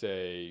I would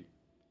say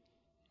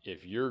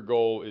if your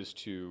goal is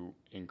to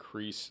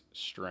increase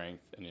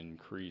strength and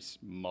increase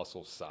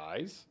muscle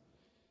size,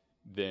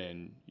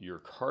 then your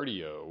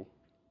cardio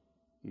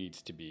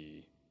needs to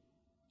be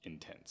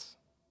intense.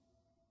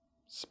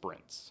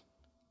 Sprints,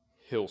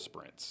 hill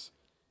sprints.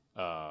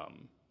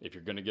 If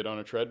you're going to get on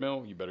a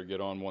treadmill, you better get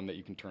on one that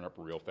you can turn up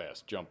real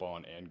fast, jump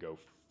on and go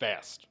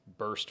fast,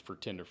 burst for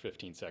 10 or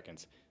 15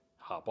 seconds,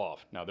 hop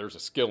off. Now, there's a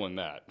skill in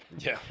that.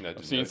 Yeah,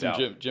 I've seen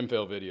some gym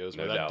fail videos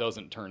where that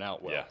doesn't turn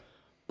out well. Yeah.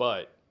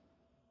 But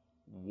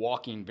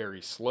walking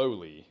very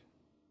slowly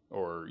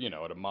or,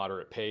 at a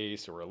moderate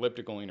pace or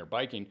ellipticaling or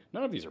biking,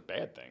 none of these are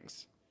bad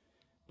things.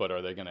 But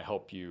are they going to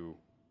help you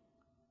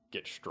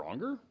get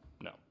stronger?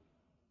 No,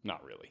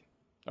 not really.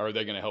 Are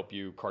they going to help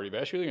you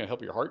cardiovascularally? Going to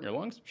help your heart and your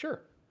lungs?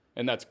 Sure.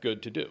 And that's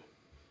good to do.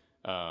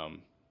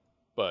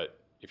 But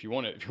if you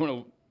want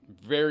a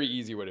very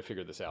easy way to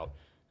figure this out,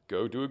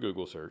 go do a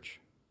Google search.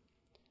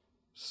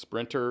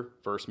 Sprinter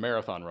versus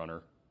marathon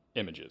runner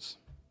images.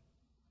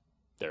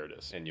 There it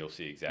is. And you'll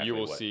see exactly You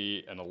will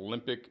see an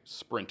Olympic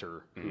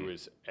sprinter who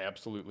is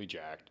absolutely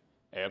jacked,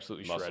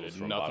 absolutely Muscles shredded,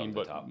 from nothing bottom to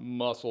but top.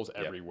 muscles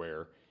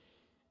everywhere.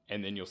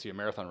 And then you'll see a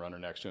marathon runner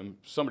next to him,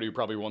 somebody who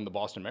probably won the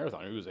Boston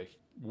Marathon, who was a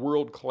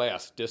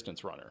world-class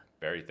distance runner.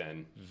 Very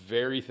thin.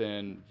 Very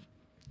thin,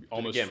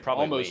 almost, again,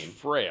 probably almost lean.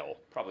 frail.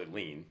 Probably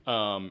lean.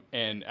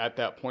 And at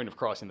that point of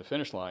crossing the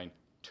finish line,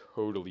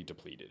 totally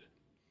depleted.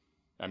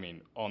 I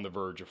mean, on the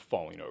verge of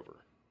falling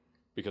over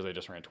because they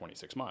just ran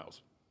 26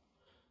 miles.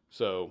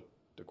 So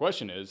the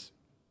question is,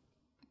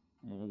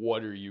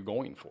 what are you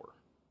going for?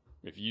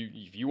 If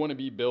you want to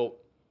be built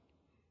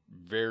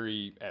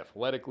very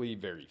athletically,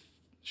 very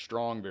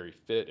strong, very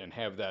fit, and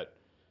have that,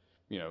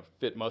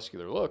 fit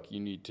muscular look, you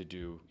need to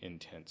do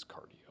intense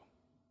cardio.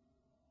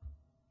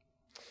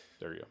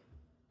 There you go.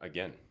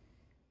 Again,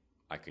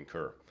 I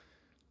concur.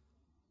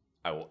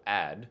 I will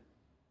add,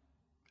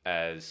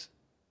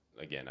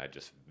 again, I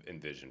just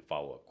envision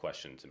follow-up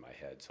questions in my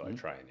head, so I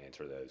try and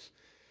answer those.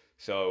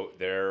 So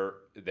there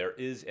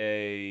is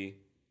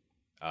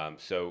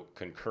so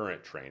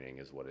concurrent training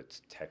is what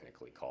it's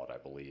technically called, I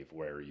believe,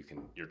 where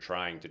you're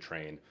trying to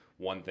train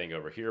one thing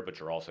over here, but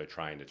you're also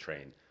trying to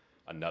train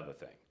another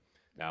thing.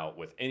 Now,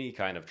 with any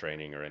kind of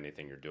training or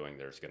anything you're doing,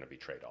 there's going to be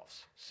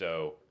trade-offs.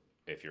 So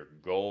if your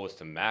goal is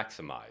to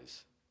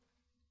maximize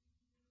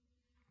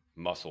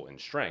muscle and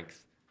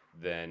strength,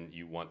 then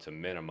you want to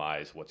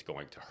minimize what's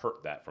going to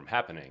hurt that from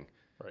happening.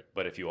 Right.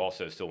 But if you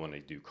also still want to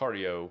do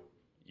cardio,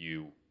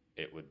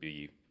 it would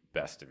be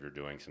best if you're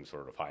doing some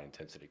sort of high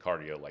intensity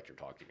cardio like you're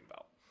talking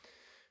about.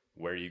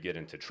 Where you get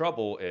into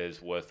trouble is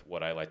with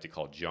what I like to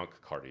call junk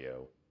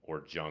cardio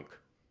or junk,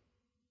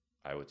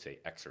 I would say,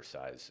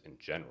 exercise in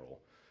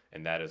general.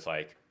 And that is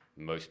like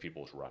most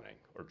people's running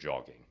or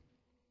jogging.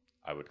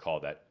 I would call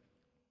that,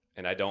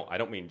 and I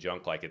don't mean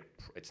junk like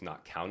it's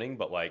not counting,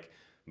 but like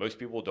most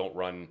people don't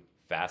run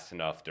fast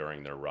enough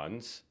during their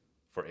runs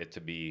for it to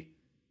be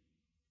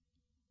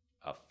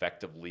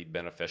effectively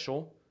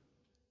beneficial.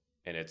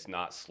 And it's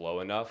not slow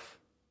enough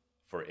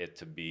for it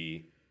to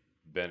be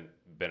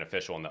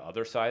beneficial on the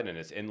other side. And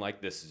it's in like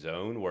this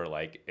zone where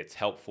like it's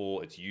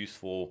helpful, it's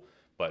useful,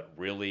 but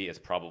really it's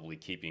probably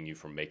keeping you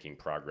from making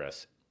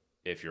progress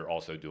if you're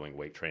also doing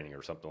weight training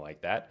or something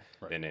like that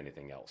than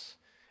anything else.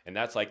 And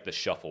that's like the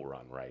shuffle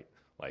run, right?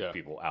 Like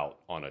people out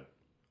on a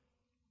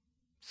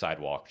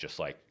sidewalk just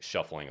like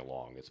shuffling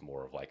along. It's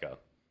more of like a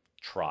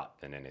trot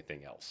than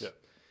anything else. Yep.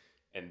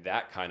 And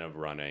that kind of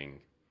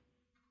running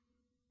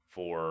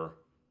for,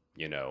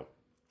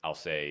 I'll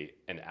say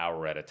an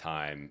hour at a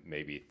time,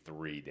 maybe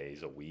 3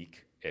 days a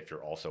week, if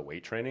you're also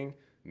weight training,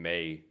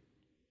 may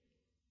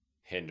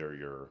hinder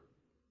your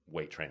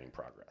weight training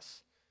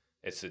progress.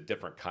 It's a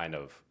different kind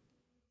of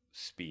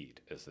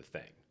speed is the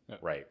thing,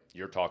 right?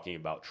 You're talking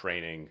about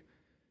training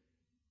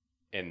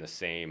in the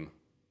same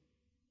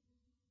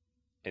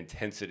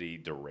intensity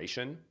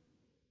duration,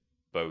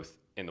 both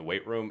in the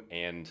weight room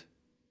and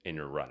in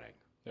your running.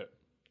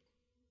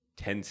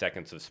 10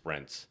 seconds of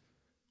sprints,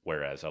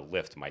 whereas a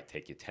lift might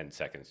take you 10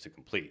 seconds to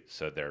complete.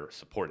 So they're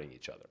supporting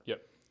each other.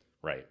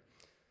 Right.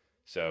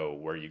 So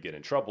where you get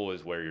in trouble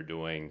is where you're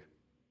doing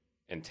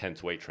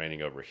intense weight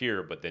training over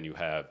here, but then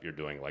you're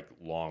doing like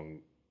long,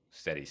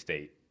 steady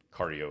state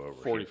cardio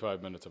over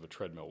 45 minutes of a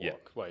treadmill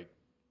walk.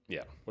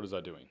 What is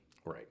that doing?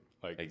 Right.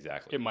 Like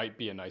exactly. It might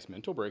be a nice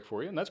mental break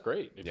for you, and that's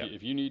great.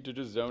 If you need to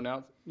just zone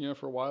out,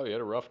 for a while, you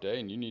had a rough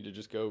day, and you need to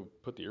just go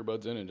put the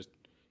earbuds in and just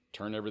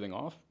turn everything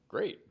off,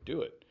 great,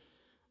 do it.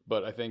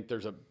 But I think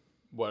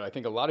what I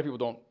think a lot of people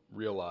don't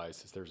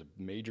realize is there's a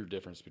major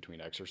difference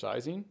between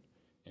exercising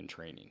and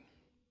training.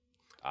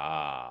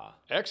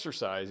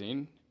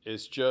 Exercising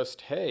is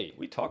just, hey,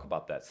 we talk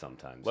about that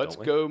sometimes. Let's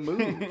go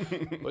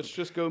move. Let's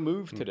just go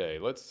move today.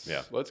 Let's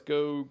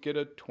go get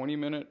a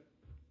 20-minute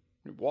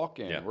walk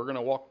in. Yeah. We're going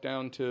to walk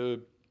down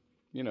to,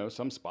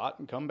 some spot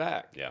and come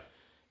back. Yeah.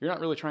 You're not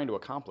really trying to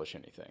accomplish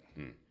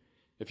anything.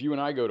 If you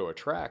and I go to a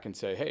track and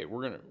say, hey,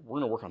 we're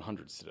going to work on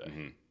hundreds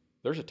today.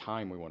 There's a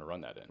time we want to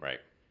run that in. Right.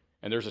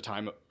 And there's a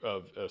time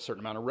of a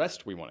certain amount of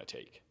rest we want to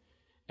take.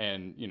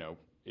 And,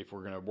 if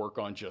we're going to work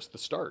on just the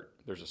start,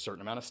 there's a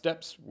certain amount of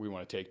steps we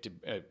want to take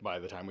to by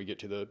the time we get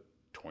to the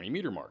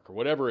 20-meter mark or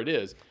whatever it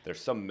is. There's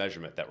some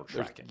measurement that we're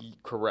tracking.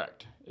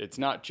 Correct. It's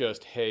not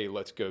just, hey,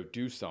 let's go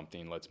do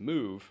something, let's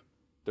move.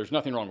 There's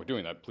nothing wrong with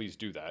doing that. Please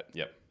do that.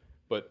 Yep.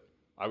 But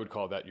I would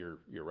call that your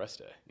rest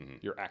day,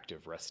 your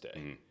active rest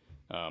day.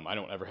 I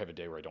don't ever have a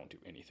day where I don't do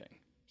anything.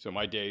 So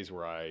my days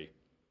where I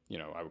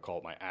would call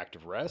it my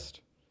active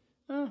rest,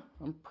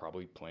 I'm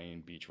probably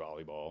playing beach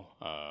volleyball.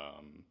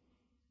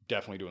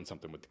 Definitely doing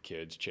something with the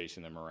kids,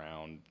 chasing them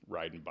around,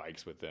 riding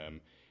bikes with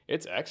them.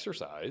 It's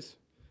exercise,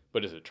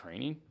 but is it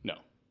training? No.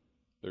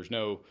 There's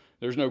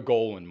no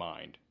goal in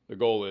mind. The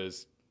goal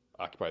is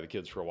occupy the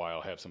kids for a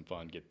while, have some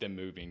fun, get them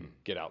moving,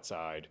 get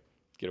outside,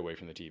 get away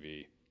from the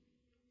TV.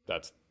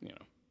 That's,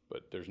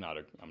 but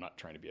I'm not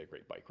trying to be a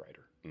great bike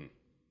rider.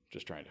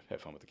 Just trying to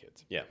have fun with the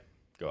kids. Yeah.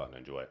 Go out and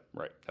enjoy it.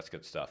 Right. That's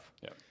good stuff.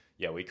 Yeah.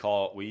 Yeah. We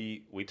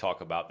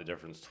talk about the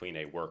difference between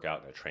a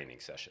workout and a training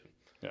session.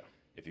 Yeah.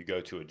 If you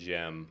go to a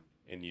gym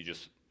and you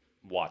just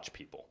watch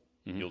people,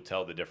 you'll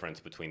tell the difference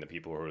between the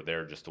people who are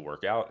there just to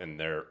work out and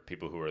their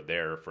people who are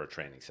there for a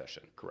training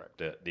session. Correct.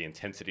 The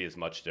intensity is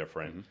much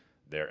different.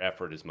 Their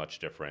effort is much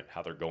different.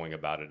 How they're going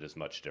about it is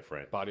much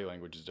different. Body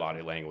language is different.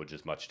 Body language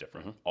is much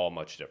different. All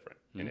much different.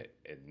 And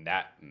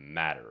that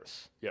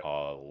matters a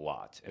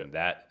lot. And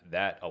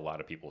that a lot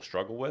of people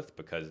struggle with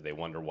because they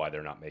wonder why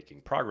they're not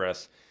making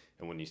progress.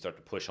 And when you start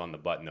to push on the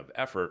button of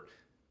effort,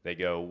 they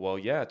go, well,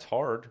 yeah, it's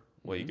hard.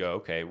 Well, you go,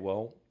 okay,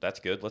 well,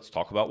 that's good. Let's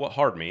talk about what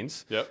hard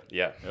means. Yep.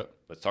 Yeah. Yep.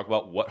 Let's talk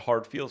about what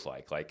hard feels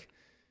like. Like,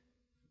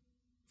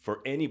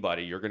 for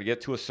anybody, you're going to get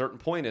to a certain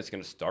point, it's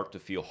going to start to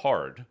feel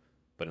hard.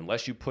 But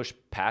unless you push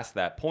past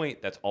that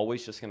point, that's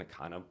always just going to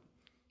kind of,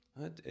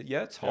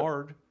 it's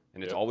hard.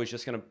 And it's always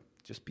just going to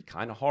just be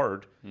kind of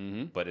hard.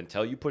 But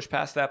until you push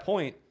past that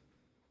point,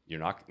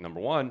 you're not, number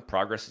one,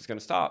 progress is going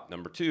to stop.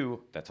 Number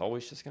two, that's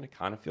always just going to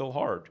kind of feel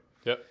hard.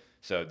 Yep.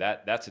 So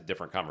that's a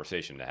different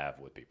conversation to have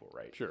with people,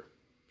 right? Sure.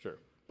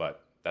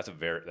 But that's a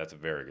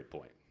very good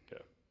point.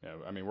 Yeah.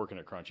 I mean, working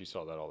at Crunch, you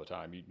saw that all the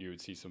time. You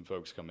would see some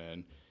folks come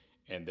in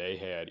and they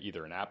had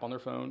either an app on their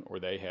phone or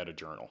they had a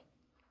journal.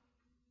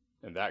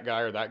 And that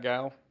guy or that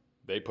gal,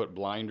 they put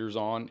blinders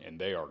on and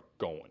they are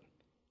going.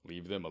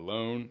 Leave them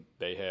alone.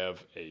 They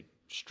have a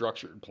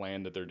structured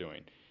plan that they're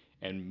doing.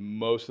 And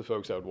most of the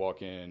folks I would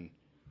walk in,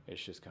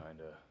 it's just kind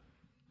of,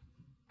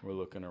 we're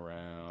looking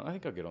around. I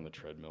think I'll get on the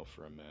treadmill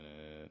for a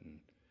minute and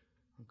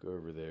I'll go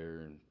over there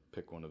and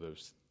pick one of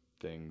those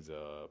things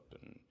up.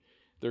 And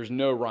there's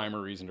no rhyme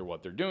or reason to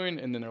what they're doing.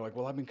 And then they're like,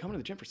 well, I've been coming to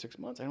the gym for 6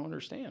 months. I don't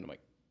understand. I'm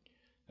like,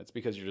 that's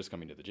because you're just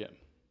coming to the gym.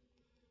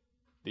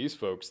 These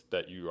folks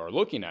that you are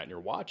looking at and you're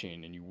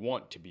watching and you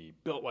want to be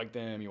built like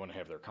them, you want to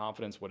have their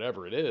confidence,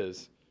 whatever it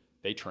is,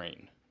 they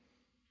train.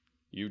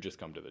 You just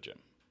come to the gym.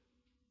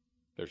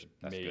 There's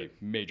a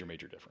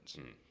major difference.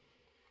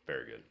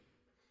 Very good.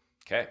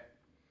 Okay.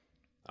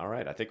 All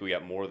right. I think we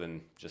got more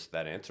than just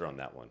that answer on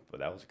that one, but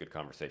that was a good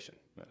conversation.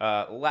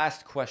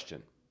 Last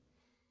question.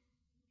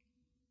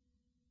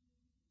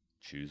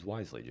 Choose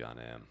wisely, John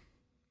M.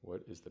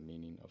 What is the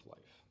meaning of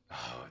life?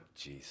 Oh,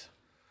 jeez.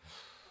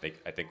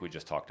 I think we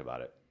just talked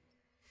about it.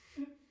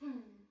 I'll do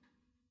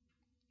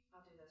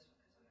this one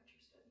because I'm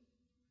interested.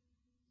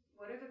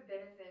 What are the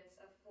benefits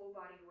of full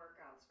body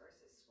workouts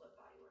versus split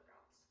body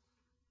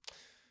workouts?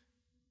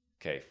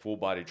 Okay, full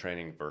body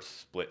training versus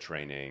split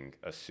training,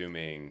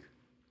 assuming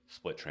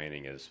split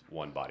training is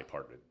one body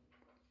part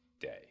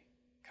a day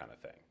kind of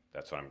thing.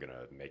 That's what I'm going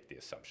to make the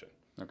assumption.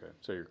 Okay,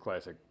 so your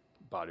classic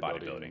bodybuilding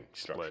Bodybuilding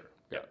split. structure.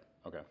 Yeah.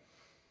 Okay.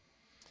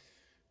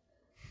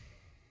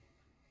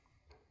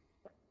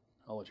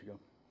 I'll let you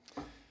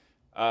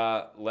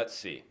go. Let's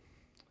see.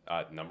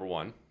 Number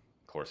one,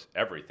 of course,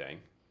 everything.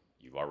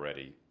 You've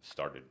already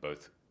started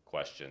both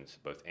questions,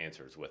 both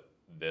answers with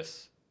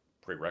this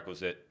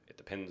prerequisite. It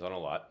depends on a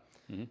lot.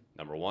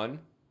 Number one,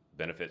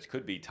 benefits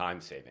could be time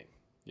saving.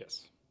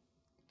 Yes.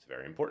 It's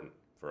very important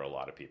for a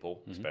lot of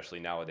people, especially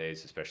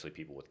nowadays, especially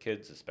people with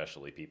kids,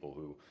 especially people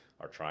who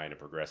are trying to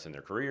progress in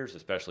their careers,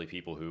 especially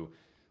people who,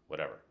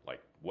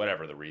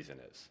 whatever the reason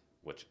is,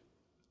 which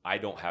I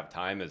don't have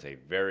time is a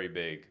very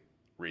big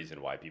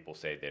reason why people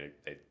say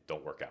they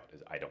don't work out,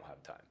 is I don't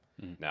have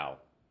time. Now,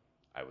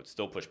 I would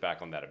still push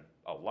back on that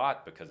a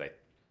lot because I'm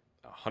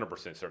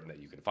 100% certain that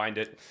you can find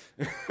it.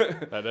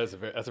 That's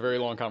a very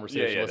long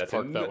conversation. Yeah, Let's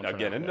park that one for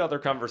now. Another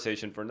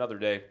conversation for another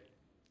day.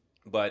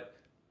 But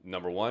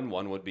number one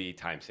would be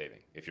time saving.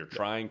 If you're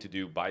trying to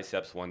do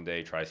biceps one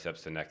day,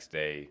 triceps the next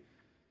day,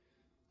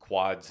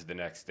 quads the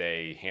next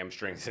day,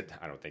 hamstrings.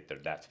 I don't think they're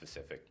that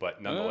specific,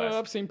 but nonetheless,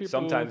 I've seen people.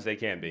 Sometimes they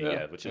can be,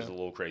 which is yeah. a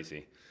little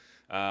crazy.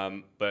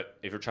 But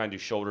if you're trying to do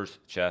shoulders,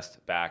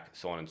 chest, back,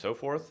 so on and so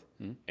forth,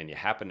 and you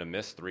happen to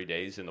miss 3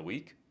 days in the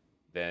week,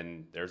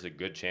 then there's a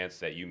good chance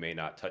that you may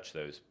not touch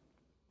those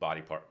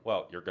body part.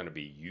 Well, you're going to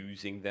be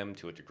using them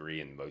to a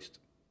degree in most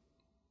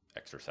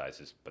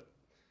exercises, but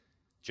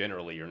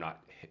generally you're not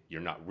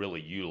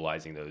really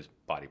utilizing those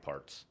body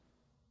parts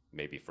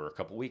maybe for a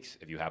couple weeks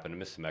if you happen to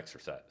miss some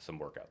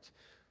workouts.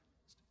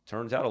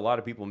 Turns out a lot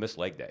of people miss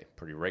leg day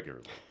pretty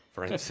regularly,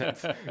 for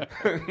instance.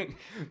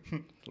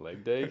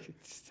 Leg day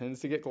tends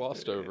to get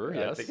glossed over.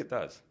 Yeah, Yes, I think it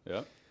does.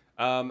 Yeah.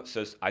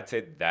 So I'd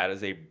say that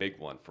is a big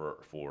one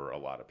for a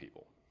lot of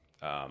people.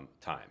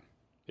 Time.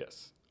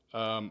 Yes.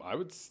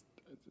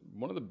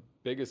 One of the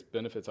biggest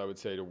benefits I would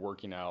say to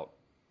working out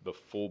the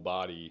full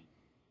body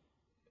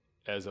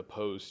as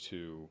opposed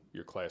to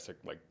your classic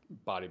like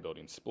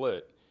bodybuilding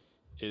split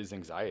is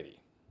anxiety.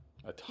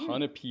 A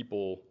ton of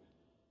people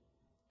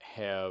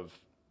have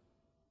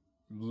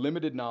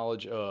limited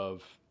knowledge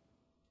of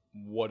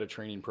what a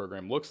training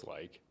program looks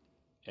like.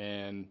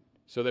 And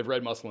so they've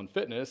read Muscle and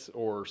Fitness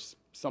or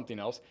something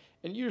else.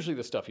 And usually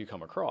the stuff you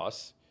come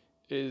across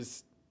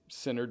is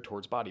centered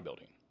towards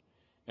bodybuilding.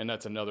 And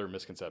that's another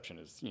misconception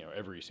is,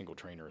 every single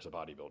trainer is a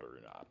bodybuilder.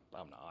 And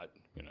I'm not,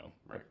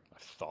 Right.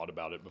 I've thought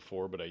about it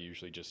before, but I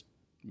usually just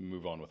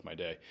move on with my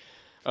day.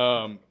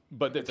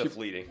 But It's a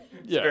fleeting.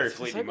 It's yeah, a very it's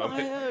fleeting like,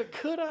 moment.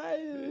 could I?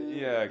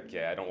 Yeah,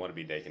 I don't want to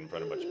be naked in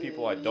front of a bunch of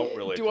people. I don't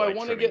really Do feel I like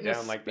want to trimming get in a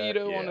down like Speedo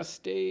that. on Yeah. a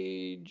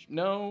stage?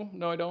 No,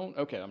 I don't.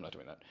 Okay, I'm not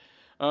doing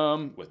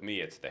that. With me,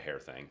 it's the hair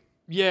thing.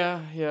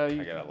 Yeah. I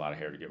got a lot of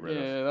hair to get rid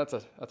of. Yeah,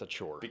 that's a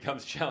chore.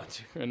 Becomes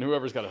challenging. And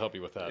whoever's got to help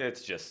you with that.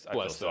 It's just, I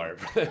feel Bless them. sorry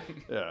for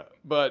them. Yeah,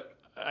 but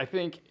I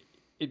think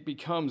it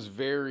becomes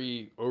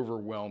very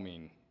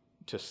overwhelming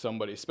to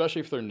somebody, especially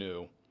if they're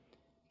new,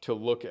 to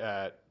look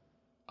at,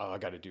 I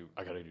got to do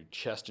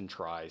chest and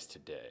tris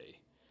today.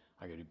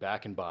 I got to do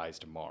back and bis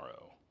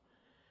tomorrow.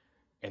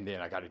 And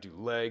then I got to do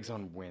legs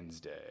on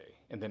Wednesday.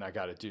 And then I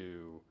got to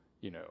do,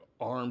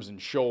 arms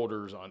and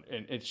shoulders on,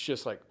 and it's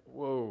just like,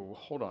 whoa,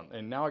 hold on.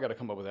 And now I got to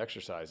come up with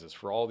exercises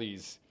for all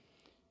these,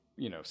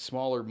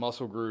 smaller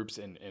muscle groups.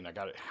 And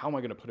how am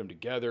I going to put them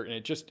together?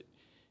 And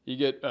you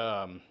get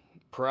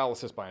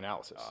paralysis by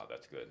analysis. Oh,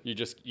 that's good.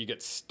 You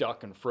get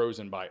stuck and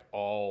frozen by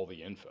all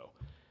the info.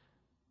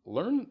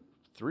 Learn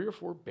 3 or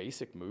 4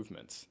 basic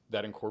movements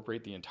that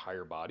incorporate the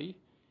entire body.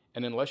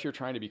 And unless you're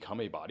trying to become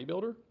a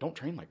bodybuilder, don't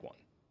train like one.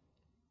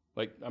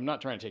 Like, I'm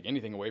not trying to take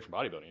anything away from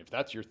bodybuilding. If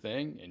that's your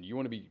thing and you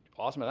want to be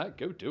awesome at that,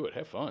 go do it.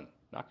 Have fun.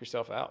 Knock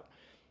yourself out.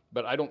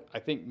 But I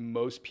think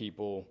most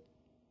people,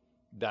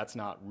 that's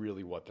not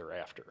really what they're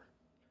after.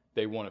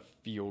 They want to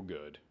feel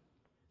good.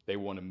 They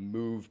want to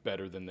move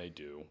better than they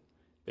do.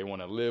 They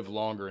want to live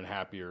longer and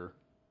happier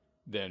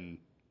than,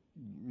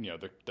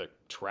 the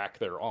track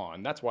they're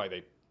on. That's why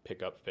they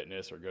pick up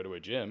fitness or go to a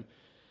gym.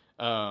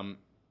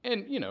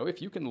 And,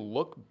 if you can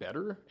look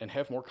better and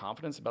have more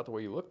confidence about the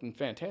way you look, then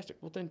fantastic.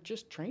 Well, then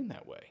just train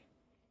that way.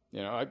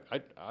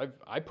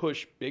 I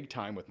push big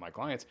time with my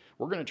clients.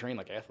 We're going to train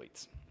like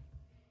athletes.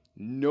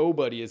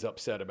 Nobody is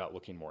upset about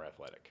looking more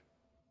athletic.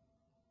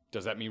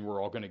 Does that mean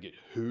we're all going to get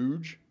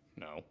huge?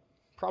 No,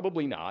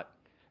 probably not.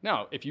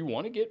 Now, if you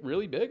want to get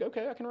really big,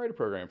 okay, I can write a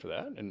program for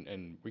that,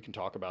 and we can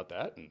talk about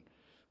that, and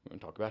we can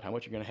talk about how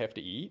much you're going to have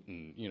to eat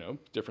and,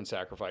 different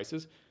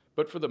sacrifices.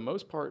 But for the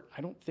most part,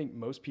 I don't think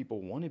most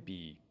people want to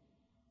be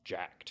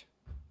jacked.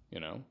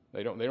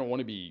 They don't want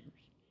to be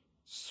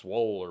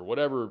swole or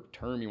whatever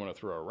term you want to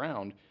throw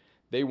around.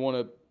 They want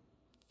to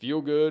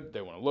feel good.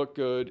 They want to look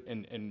good.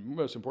 And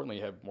most importantly,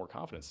 have more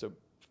confidence. So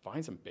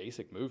find some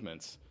basic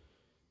movements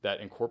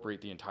that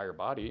incorporate the entire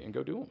body and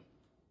go do them.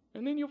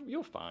 And then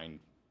you'll find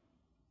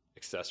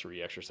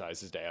accessory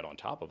exercises to add on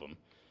top of them.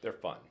 They're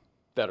fun.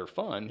 That are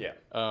fun. Yeah.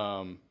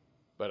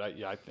 But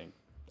I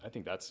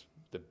think that's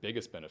the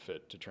biggest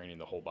benefit to training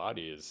the whole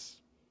body is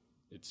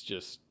it's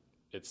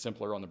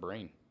simpler on the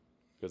brain.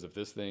 Because if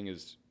this thing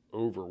is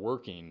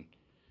overworking,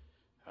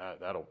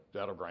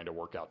 that'll grind a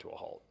workout to a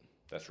halt.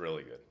 That's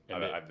really good.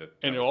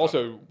 And it'll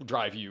also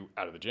drive you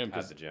out of the gym. Out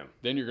of the gym.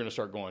 Then you're going to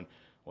start going,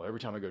 well, every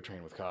time I go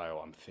train with Kyle,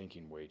 I'm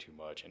thinking way too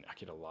much, and I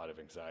get a lot of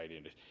anxiety.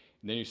 And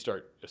then you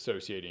start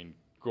associating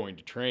going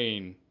to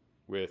train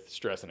with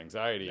stress and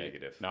anxiety.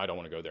 Negative. Now I don't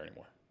want to go there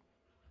anymore.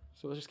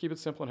 So let's just keep it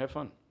simple and have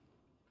fun.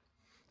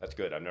 That's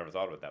good. I've never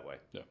thought of it that way.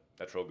 Yeah.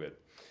 That's real good.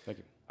 Thank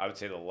you. I would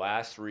say the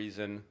last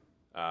reason,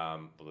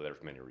 well,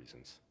 there's many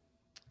reasons,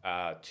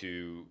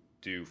 to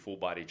do full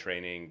body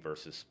training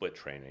versus split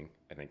training.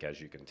 I think,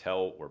 as you can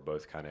tell, we're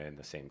both kind of in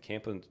the same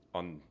camp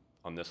on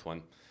this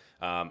one.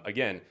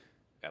 Again,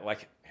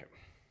 like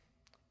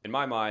in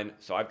my mind,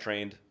 so I've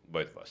trained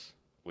both of us.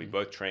 We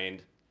both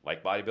trained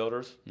like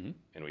bodybuilders,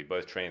 and we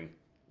both trained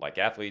like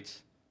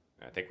athletes.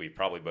 I think we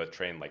probably both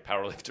trained like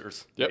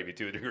powerlifters, maybe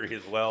to a degree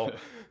as well.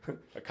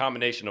 A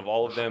combination of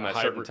all of them at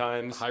certain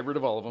times. Hybrid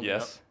of all of them.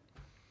 Yes.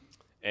 Yep.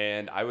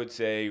 And I would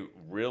say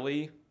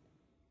really,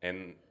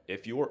 and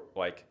if you're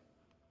like,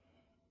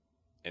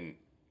 and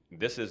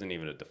this isn't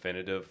even a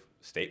definitive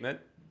statement,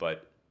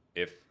 but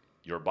if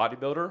you're a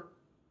bodybuilder,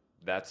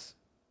 that's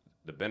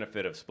the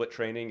benefit of split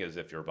training is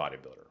if you're a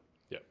bodybuilder.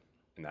 Yep.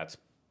 And that's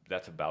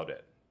about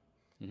it.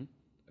 Mm-hmm.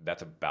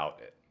 That's about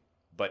it.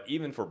 But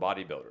even for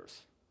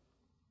bodybuilders,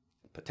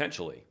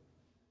 potentially,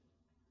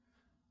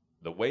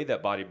 the way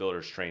that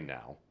bodybuilders train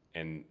now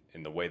and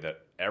in the way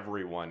that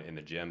everyone in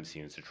the gym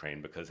seems to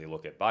train because they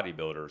look at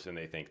bodybuilders and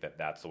they think that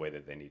that's the way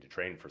that they need to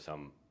train for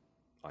some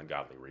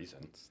ungodly reason.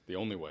 It's the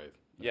only way.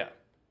 Yeah.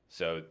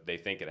 So they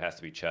think it has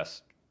to be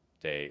chest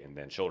day and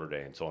then shoulder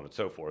day and so on and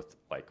so forth.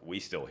 Like we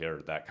still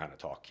hear that kind of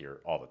talk here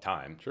all the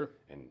time. Sure.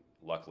 And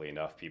luckily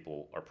enough,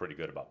 people are pretty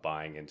good about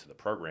buying into the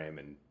program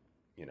and,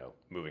 you know,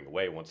 moving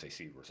away once they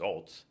see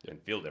results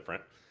and feel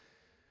different.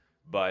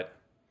 But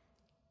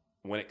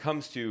when it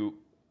comes to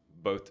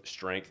both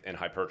strength and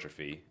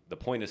hypertrophy, the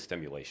point is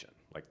stimulation.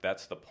 Like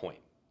that's the point,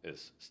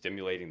 is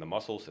stimulating the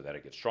muscle so that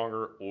it gets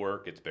stronger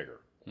or gets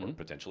bigger, or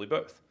potentially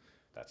both.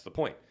 That's the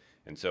point.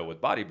 And so with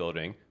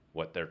bodybuilding,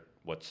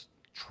 what's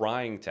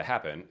trying to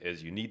happen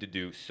is you need to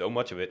do so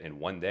much of it in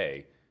one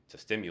day to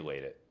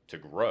stimulate it to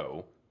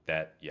grow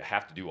that you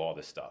have to do all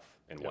this stuff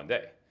in one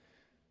day.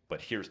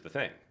 But here's the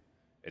thing.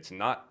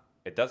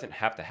 It doesn't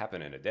have to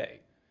happen in a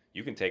day.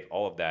 You can take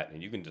all of that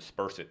and you can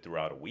disperse it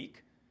throughout a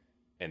week,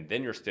 and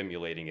then you're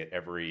stimulating it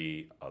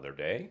every other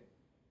day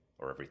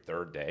or every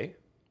third day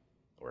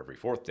or every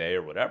fourth day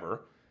or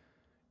whatever,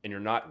 and you're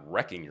not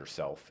wrecking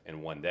yourself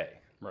in one day.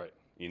 Right.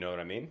 You know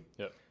what I mean?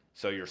 Yep.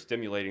 So you're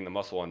stimulating the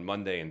muscle on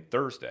Monday and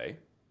Thursday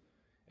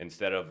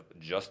instead of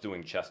just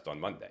doing chest on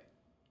Monday.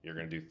 You're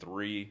going to do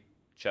 3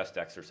 chest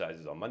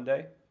exercises on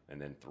Monday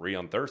and then 3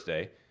 on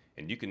Thursday,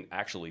 and you can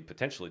actually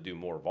potentially do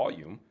more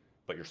volume,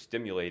 but you're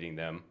stimulating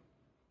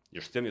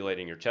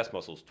your chest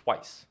muscles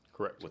twice.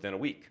 Correct. Within a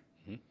week.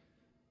 Mm-hmm.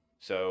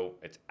 So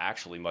it's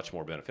actually much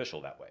more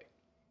beneficial that way,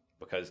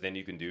 because then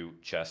you can do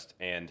chest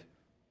and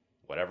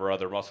whatever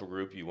other muscle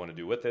group you want to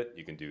do with it.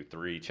 You can do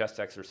 3 chest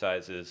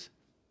exercises,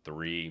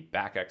 3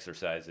 back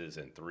exercises,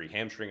 and 3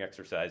 hamstring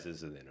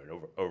exercises, and then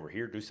over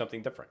here do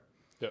something different.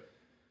 Yep.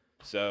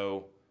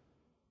 So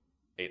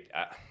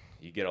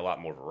you get a lot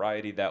more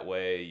variety that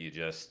way.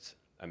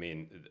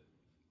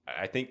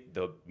 I think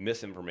the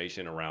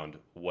misinformation around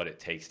what it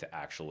takes to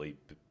actually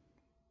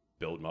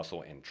build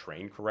muscle and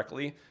train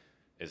correctly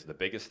is the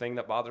biggest thing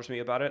that bothers me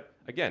about it.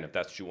 Again, if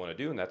that's what you want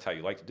to do and that's how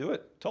you like to do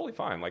it, totally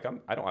fine. Like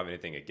I don't have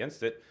anything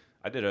against it.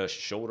 I did a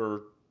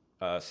shoulder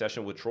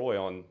session with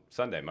Troy on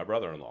Sunday, my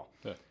brother-in-law.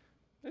 Yeah.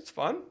 It's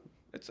fun.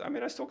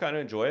 I still kind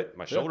of enjoy it.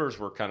 My shoulders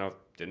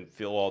didn't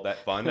feel all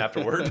that fun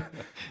afterward.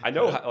 I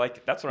know,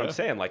 that's what I'm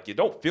saying. Like, you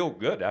don't feel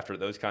good after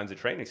those kinds of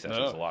training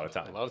sessions a lot of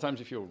times. A lot of times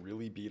you feel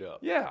really beat up.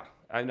 Yeah.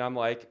 And I'm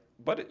like,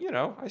 but,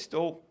 I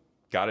still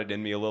got it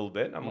in me a little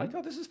bit. And I'm like,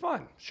 oh, this is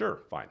fun. Sure,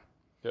 fine.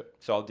 Yep.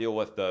 So I'll deal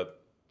with a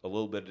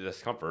little bit of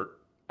discomfort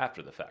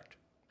after the fact.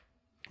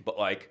 But,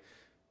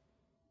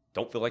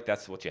 don't feel like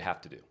that's what you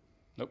have to do.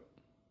 Nope.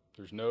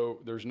 There's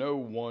no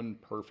one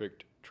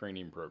perfect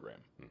training program.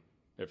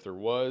 If there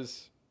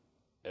was,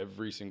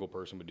 every single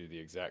person would do the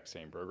exact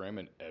same program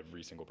and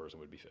every single person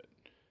would be fit.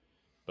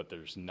 But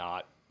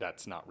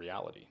that's not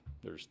reality.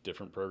 There's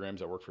different programs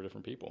that work for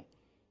different people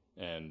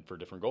and for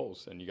different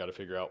goals. And you got to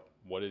figure out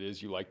what it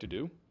is you like to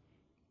do,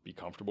 be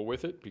comfortable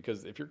with it.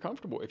 Because if you're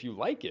comfortable, if you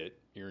like it,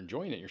 you're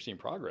enjoying it, you're seeing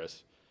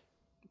progress,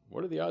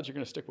 what are the odds you're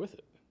going to stick with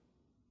it?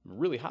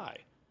 Really high.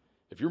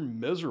 If you're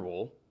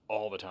miserable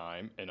all the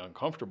time and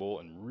uncomfortable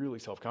and really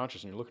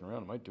self-conscious and you're looking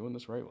around, am I doing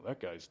this right? Well,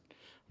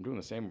 I'm doing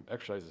the same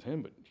exercise as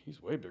him, but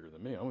he's way bigger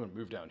than me. I'm going to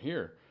move down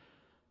here.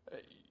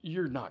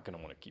 You're not going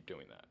to want to keep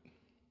doing that.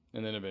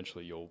 And then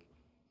eventually you'll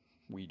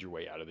weed your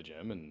way out of the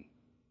gym, and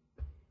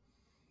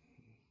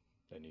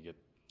then you get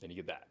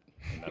that.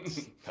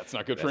 And that's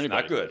not good for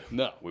anybody. That's not good.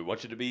 No. We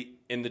want you to be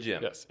in the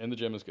gym. Yes, in the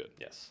gym is good.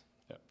 Yes.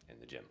 Yep. In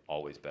the gym.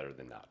 Always better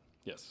than not.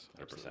 Yes.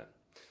 100%. Absolutely.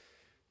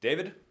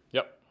 David?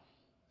 Yep.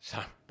 So,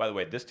 by the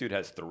way, this dude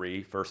has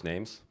 3 first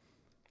names.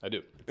 I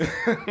do.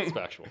 It's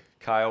factual.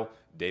 Kyle,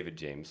 David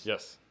James.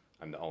 Yes.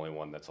 I'm the only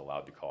one that's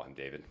allowed to call him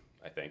David,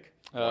 I think.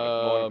 One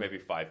of maybe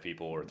 5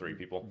 people or 3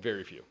 people.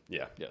 Very few.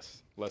 Yeah.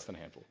 Yes. Less than a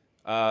handful.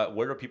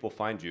 Where do people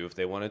find you if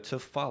they wanted to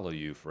follow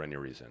you for any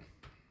reason?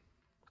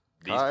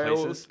 These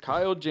places?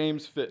 Kyle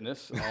James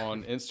Fitness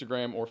on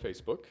Instagram or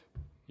Facebook.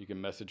 You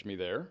can message me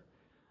there.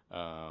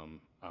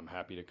 I'm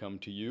happy to come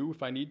to you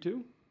if I need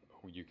to.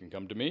 You can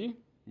come to me.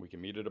 We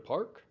can meet at a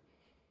park.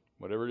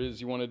 Whatever it is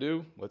you want to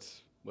do,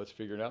 let's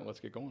figure it out. Let's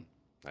get going.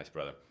 Nice,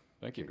 brother.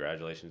 Thank you.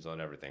 Congratulations on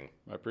everything.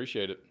 I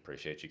appreciate it.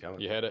 Appreciate you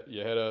coming. You had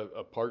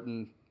a part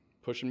in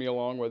pushing me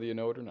along, whether you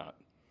know it or not.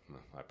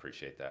 I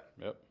appreciate that.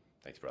 Yep.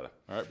 Thanks, brother.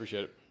 All right,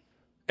 appreciate it.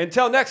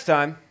 Until next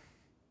time.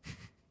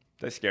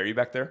 Did I scare you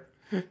back there?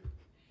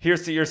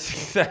 Here's to your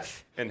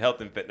success in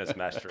health and fitness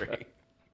mastery.